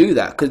if we do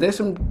that, because there's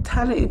some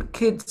talented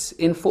kids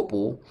in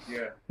football,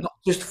 yeah, not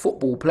just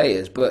football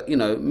players, but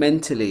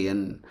mentally,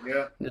 and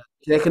yeah,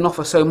 they can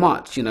offer so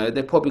much.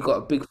 They've probably got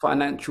a big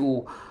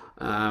financial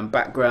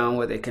background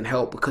where they can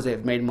help because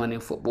they've made money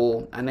in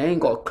football, and they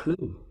ain't got a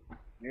clue.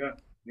 yeah,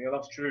 yeah,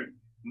 that's true.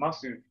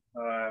 Massive.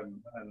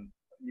 And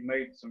you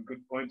made some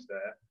good points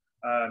there.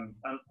 And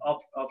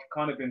I've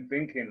kind of been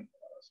thinking,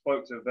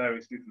 spoke to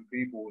various different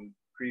people in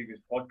previous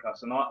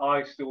podcasts, and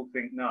I still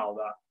think now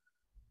that,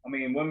 I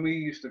mean, when we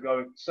used to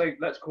go, say,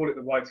 let's call it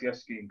the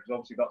YTS scheme, because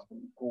obviously that's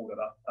what we called at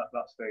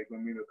that stage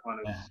when we were kind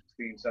of Yeah.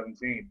 16,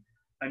 17.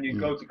 And you'd Mm,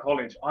 go to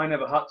college. I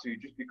never had to,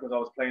 just because I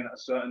was playing at a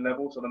certain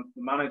level. So the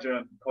manager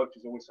and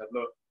coaches always said,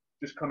 look,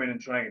 just come in and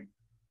train.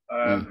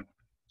 mm, Um,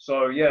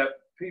 so, yeah,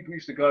 people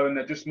used to go and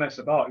they just mess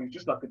about. It was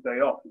just like a day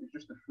off. It was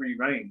just a free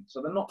reign.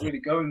 So they're not really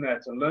going there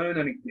to learn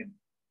anything.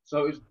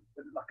 So it was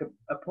like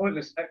a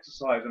pointless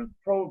exercise and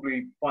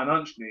probably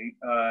financially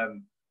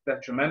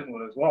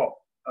detrimental as well,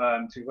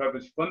 to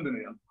whoever's funding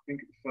it. I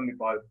think it's funded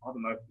by, I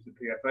don't know if it's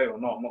the PFA or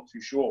not, I'm not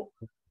too sure.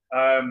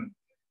 Um,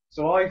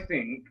 so I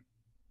think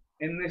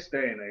in this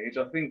day and age,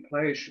 I think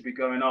players should be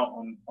going out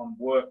on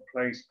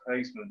workplace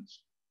placements.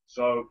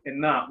 So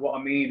in that, what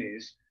I mean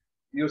is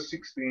you're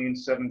 16,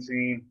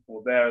 17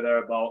 or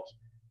thereabouts,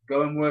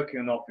 go and work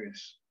in an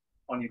office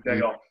on your day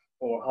mm, off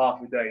or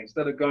half a day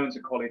instead of going to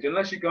college.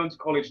 Unless you're going to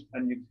college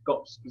and you've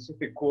got a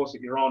specific course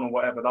that you're on or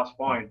whatever, that's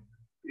fine.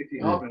 If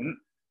you mm. haven't,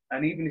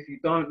 and even if you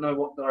don't know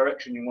what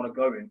direction you want to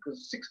go in,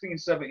 because 16,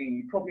 17,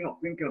 you're probably not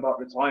thinking about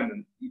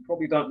retirement. You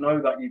probably don't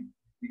know that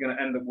you're going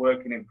to end up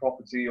working in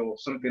property or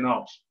something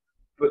else.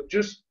 But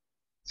just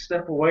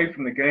step away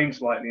from the game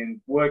slightly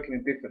and work in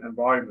a different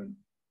environment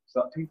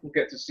so that people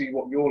get to see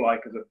what you're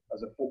like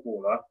as a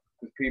footballer,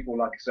 because people,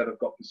 like I said, have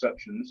got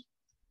perceptions,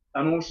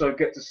 and also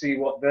get to see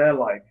what they're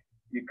like,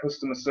 your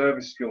customer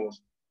service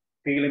skills,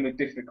 dealing with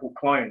difficult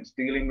clients,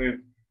 dealing with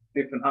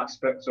different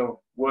aspects of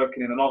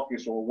working in an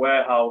office or a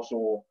warehouse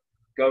or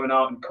going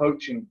out and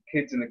coaching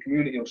kids in the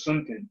community or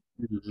something,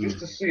 just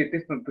to Mm, see a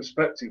different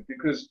perspective.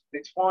 Because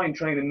it's fine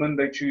training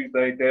Monday,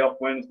 Tuesday, day off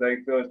Wednesday,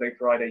 Thursday,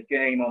 Friday,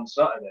 game on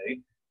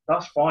Saturday.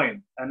 That's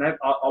fine. And then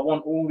I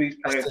want all these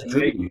that's players the to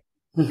make dream. it.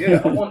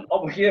 Yeah, I want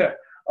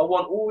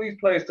all these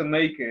players to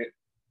make it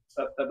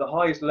at the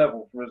highest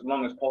level for as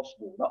long as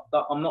possible.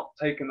 That I'm not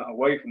taking that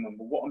away from them,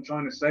 but what I'm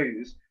trying to say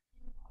is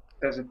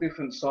there's a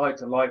different side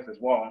to life as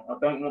well. I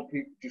don't want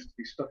people just to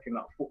be stuck in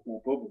that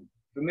football bubble.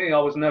 For me, I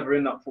was never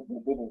in that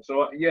football bubble.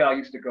 So yeah, I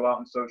used to go out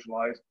and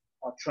socialise.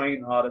 I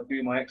train hard. I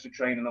do my extra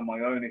training on my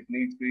own if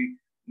needs be.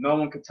 No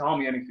one could tell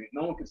me anything.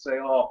 No one could say,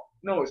 oh,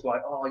 no, it's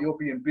like, oh, you're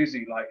being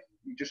busy. Like,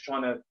 you're just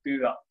trying to do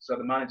that so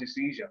the manager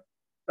sees you.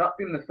 That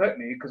didn't affect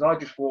me because I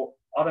just thought,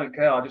 I don't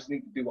care. I just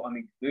need to do what I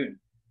need to do.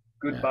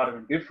 Good, Yeah. bad, or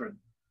indifferent.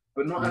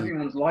 But not Mm,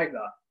 everyone's like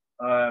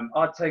that.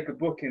 I'd take a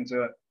book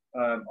into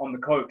on the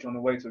coach on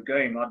the way to a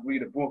game. I'd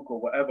read a book or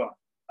whatever,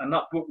 and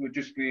that book would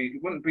just be.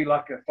 It wouldn't be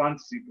like a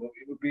fantasy book.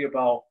 It would be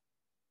about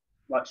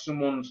like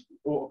someone's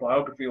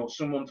autobiography or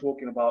someone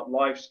talking about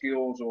life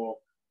skills or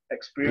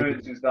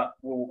mm, experiences that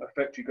will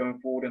affect you going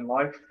forward in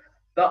life.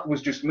 That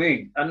was just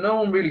me, and no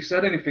one really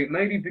said anything.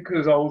 Maybe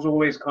because I was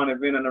always kind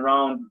of in and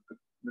around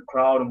the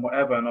crowd and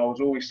whatever, and I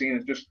was always seen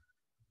as just,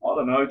 I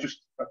don't know,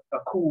 just a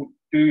cool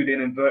dude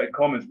in inverted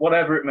commas,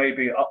 whatever it may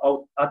be.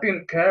 I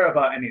didn't care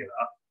about any of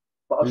that.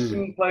 But I've mm.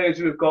 seen players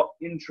who have got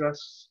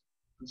interests,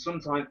 and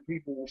sometimes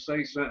people will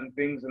say certain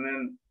things, and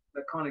then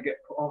they kind of get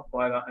put off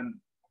by that, and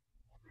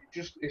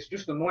it's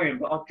just annoying.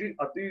 But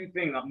I do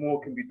think that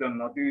more can be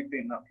done. I do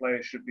think that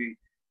players should be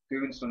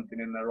doing something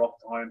in their off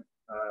time,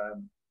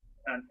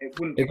 and it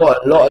wouldn't They've be.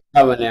 got a lot of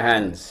time on their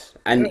hands,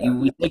 and Yeah,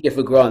 we take it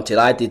for granted.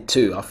 I did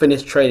too. I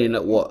finished training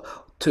at what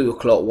 2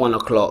 o'clock, 1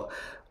 o'clock.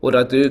 What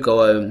I do? Go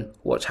home,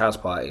 watch House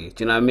Party.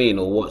 Do you know what I mean?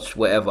 Or watch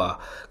whatever,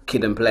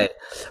 Kid and Play.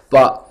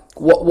 But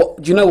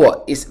what? Do you know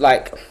what? It's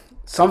like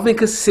something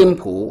as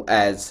simple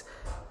as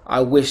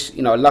I wish.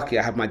 Lucky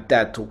I had my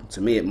dad talking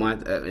to me at my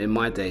in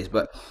my days,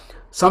 but.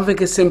 Something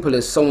as simple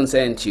as someone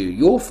saying to you,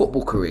 your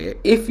football career,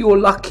 if you're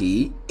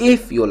lucky,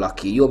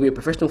 you'll be a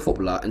professional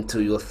footballer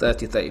until you're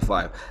 30,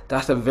 35.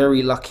 That's a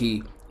very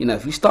lucky,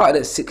 if you started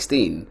at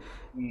 16,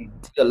 mm,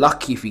 you're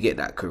lucky if you get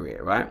that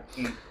career, right?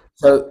 mm,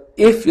 So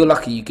if you're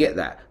lucky, you get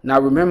that.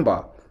 Now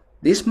remember,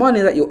 this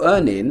money that you're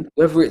earning,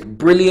 whether it's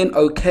brilliant,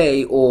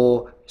 okay,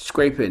 or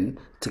scraping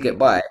to mm, get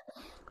by,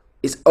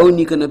 it's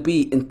only going to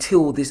be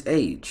until this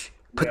age.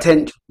 yeah,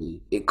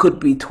 Potentially. It could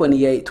be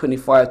 28,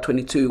 25,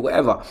 22,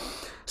 whatever.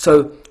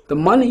 So the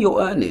money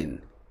you're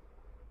earning,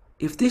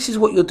 if this is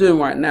what you're doing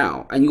right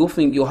now, and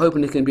you're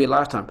hoping it can be a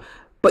lifetime,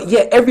 but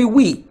yet every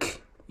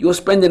week you're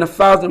spending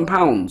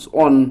 £1,000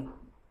 on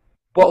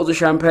bottles of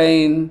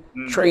champagne,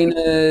 mm,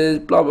 trainers,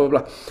 blah blah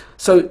blah.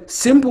 So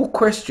simple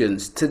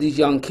questions to these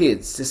young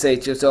kids to say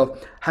to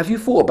yourself, have you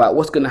thought about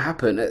what's going to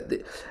happen?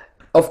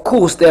 Of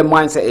course, their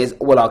mindset is,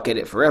 well, I'll get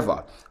it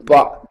forever. yeah,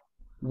 But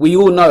we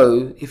all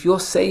know if you're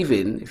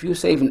saving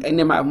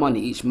any amount of money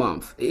each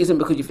month, it isn't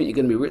because you think you're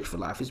going to be rich for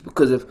life. It's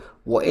because of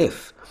what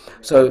if.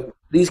 So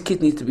these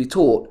kids need to be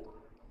taught,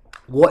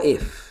 what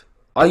if?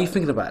 Are you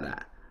thinking about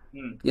that?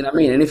 mm, You know what I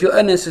mean? And if you're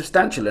earning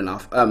substantial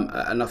enough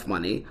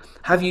money,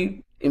 have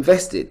you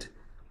invested?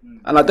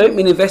 mm, And I don't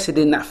mean invested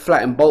in that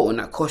flat in Bolton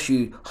that costs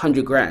you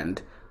 100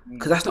 grand, mm,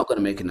 because that's not going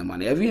to make any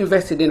money. Have you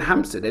invested in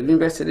Hampstead? Have you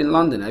invested in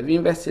London? Have you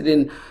invested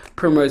in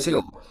Primrose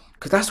Hill?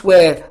 Because that's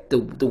where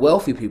the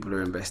wealthy people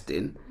are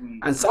investing.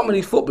 mm, And some of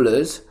these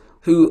footballers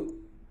who,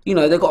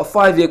 they've got a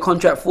 5-year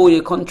contract,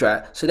 4-year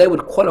contract, so they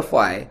would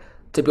qualify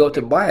to be able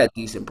to buy a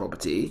decent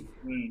property.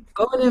 mm,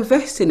 Go and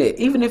invest in it,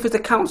 even if it's a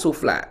council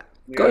flat.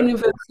 Go yeah, and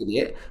invest in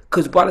it,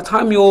 because by the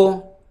time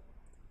you're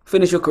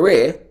finish your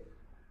career,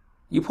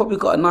 you probably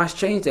got a nice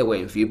change there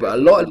waiting for you. But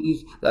a lot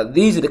of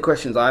these are the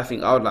questions I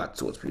think I would like to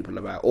talk to people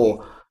about,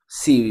 or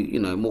see,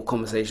 more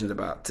conversations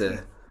about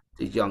to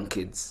these young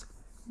kids.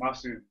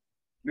 massive.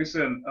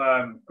 Listen,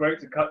 great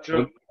to catch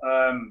up.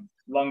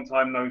 Long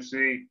time no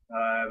see.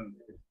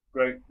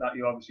 Great that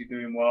you're obviously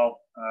doing well.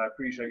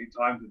 Appreciate your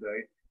time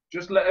today.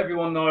 Just let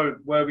everyone know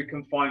where we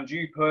can find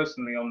you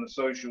personally on the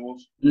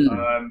socials,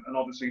 Mm. and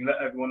obviously let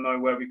everyone know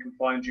where we can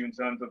find you in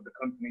terms of the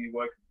company you're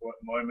working for at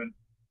the moment.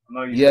 I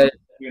know you're Yeah.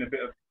 doing a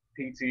bit of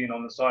PTing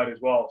on the side as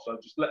well, so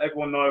just let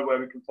everyone know where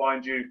we can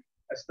find you.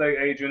 Estate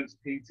agents,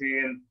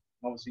 PTing,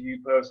 obviously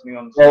you personally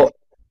on the Well, social.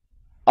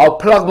 I'll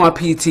plug my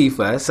PT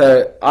first.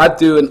 So I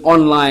do an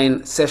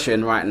online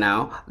session right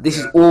now. This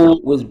is Yeah,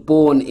 all was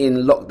born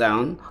in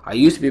lockdown. I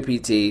used to be a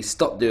PT,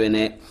 stopped doing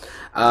it,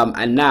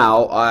 and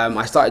now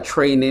I started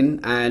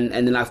training, and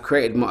then I've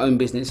created my own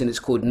business, and it's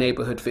called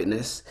Neighborhood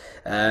Fitness.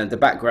 The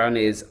background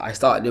is I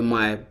started in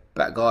my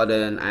back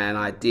garden, and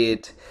I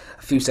did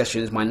a few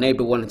sessions. My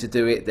neighbor wanted to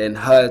do it, then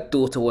her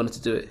daughter wanted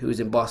to do it, who was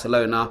in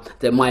Barcelona.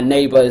 Then my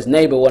neighbor's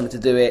neighbor wanted to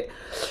do it.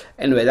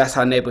 Anyway, that's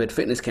how Neighborhood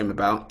Fitness came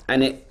about,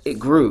 and it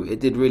grew. It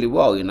did really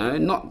well,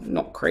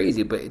 not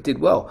crazy, but it did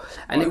well,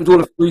 and it right. was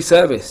all a free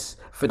service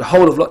for the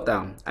whole of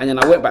lockdown. And then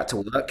I went back to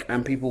work,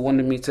 and people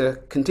wanted me to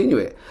continue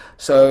it.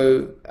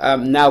 So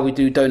now we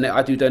do donate.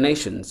 I do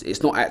donations.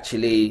 It's not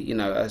actually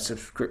a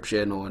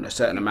subscription or a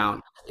certain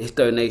amount. It's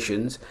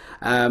donations,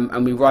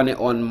 and we run it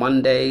on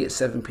Monday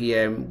 7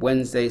 p.m.,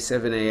 Wednesday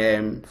 7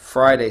 a.m.,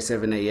 Friday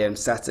 7 a.m.,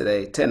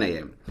 Saturday 10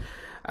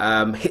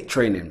 a.m. Hit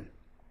training.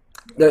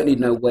 Don't need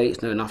no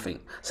weights, no nothing.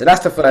 So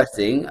that's the first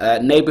thing.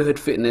 Neighborhood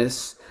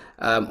Fitness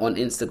on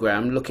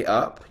Instagram. Look it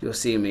up. You'll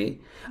see me.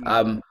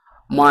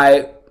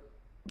 My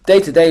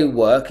day-to-day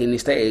work in the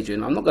estate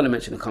agent. I'm not going to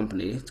mention the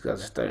company because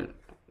I just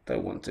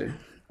don't want to.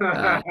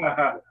 Uh,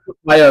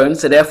 my own,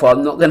 so therefore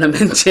I'm not going to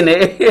mention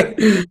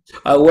it.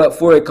 I work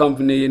for a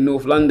company in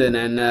North London,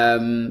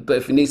 and but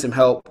if you need some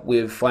help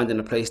with finding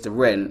a place to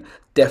rent,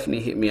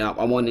 definitely hit me up.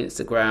 I'm on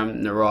Instagram,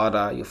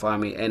 Narada. You'll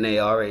find me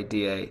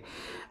Narada.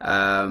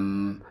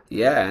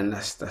 Yeah, and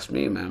that's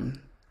me,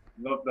 man.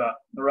 Love that.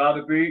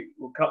 Narada B,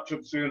 we'll catch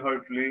up soon,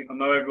 hopefully. I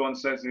know everyone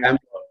says this, Um,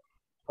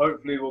 but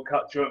hopefully we'll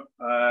catch up.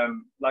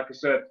 Like I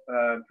said,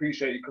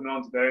 appreciate you coming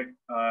on today.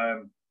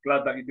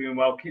 Glad that you're doing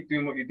well. Keep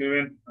doing what you're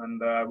doing, and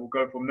we'll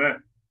go from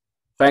there.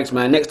 Thanks,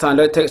 man. Next time,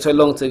 don't take so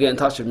long to get in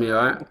touch with me,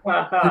 all right?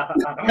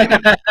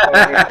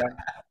 Oh, yeah.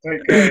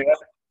 Take care. Yeah.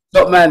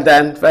 Top man,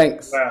 Dan.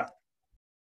 Thanks. Yeah.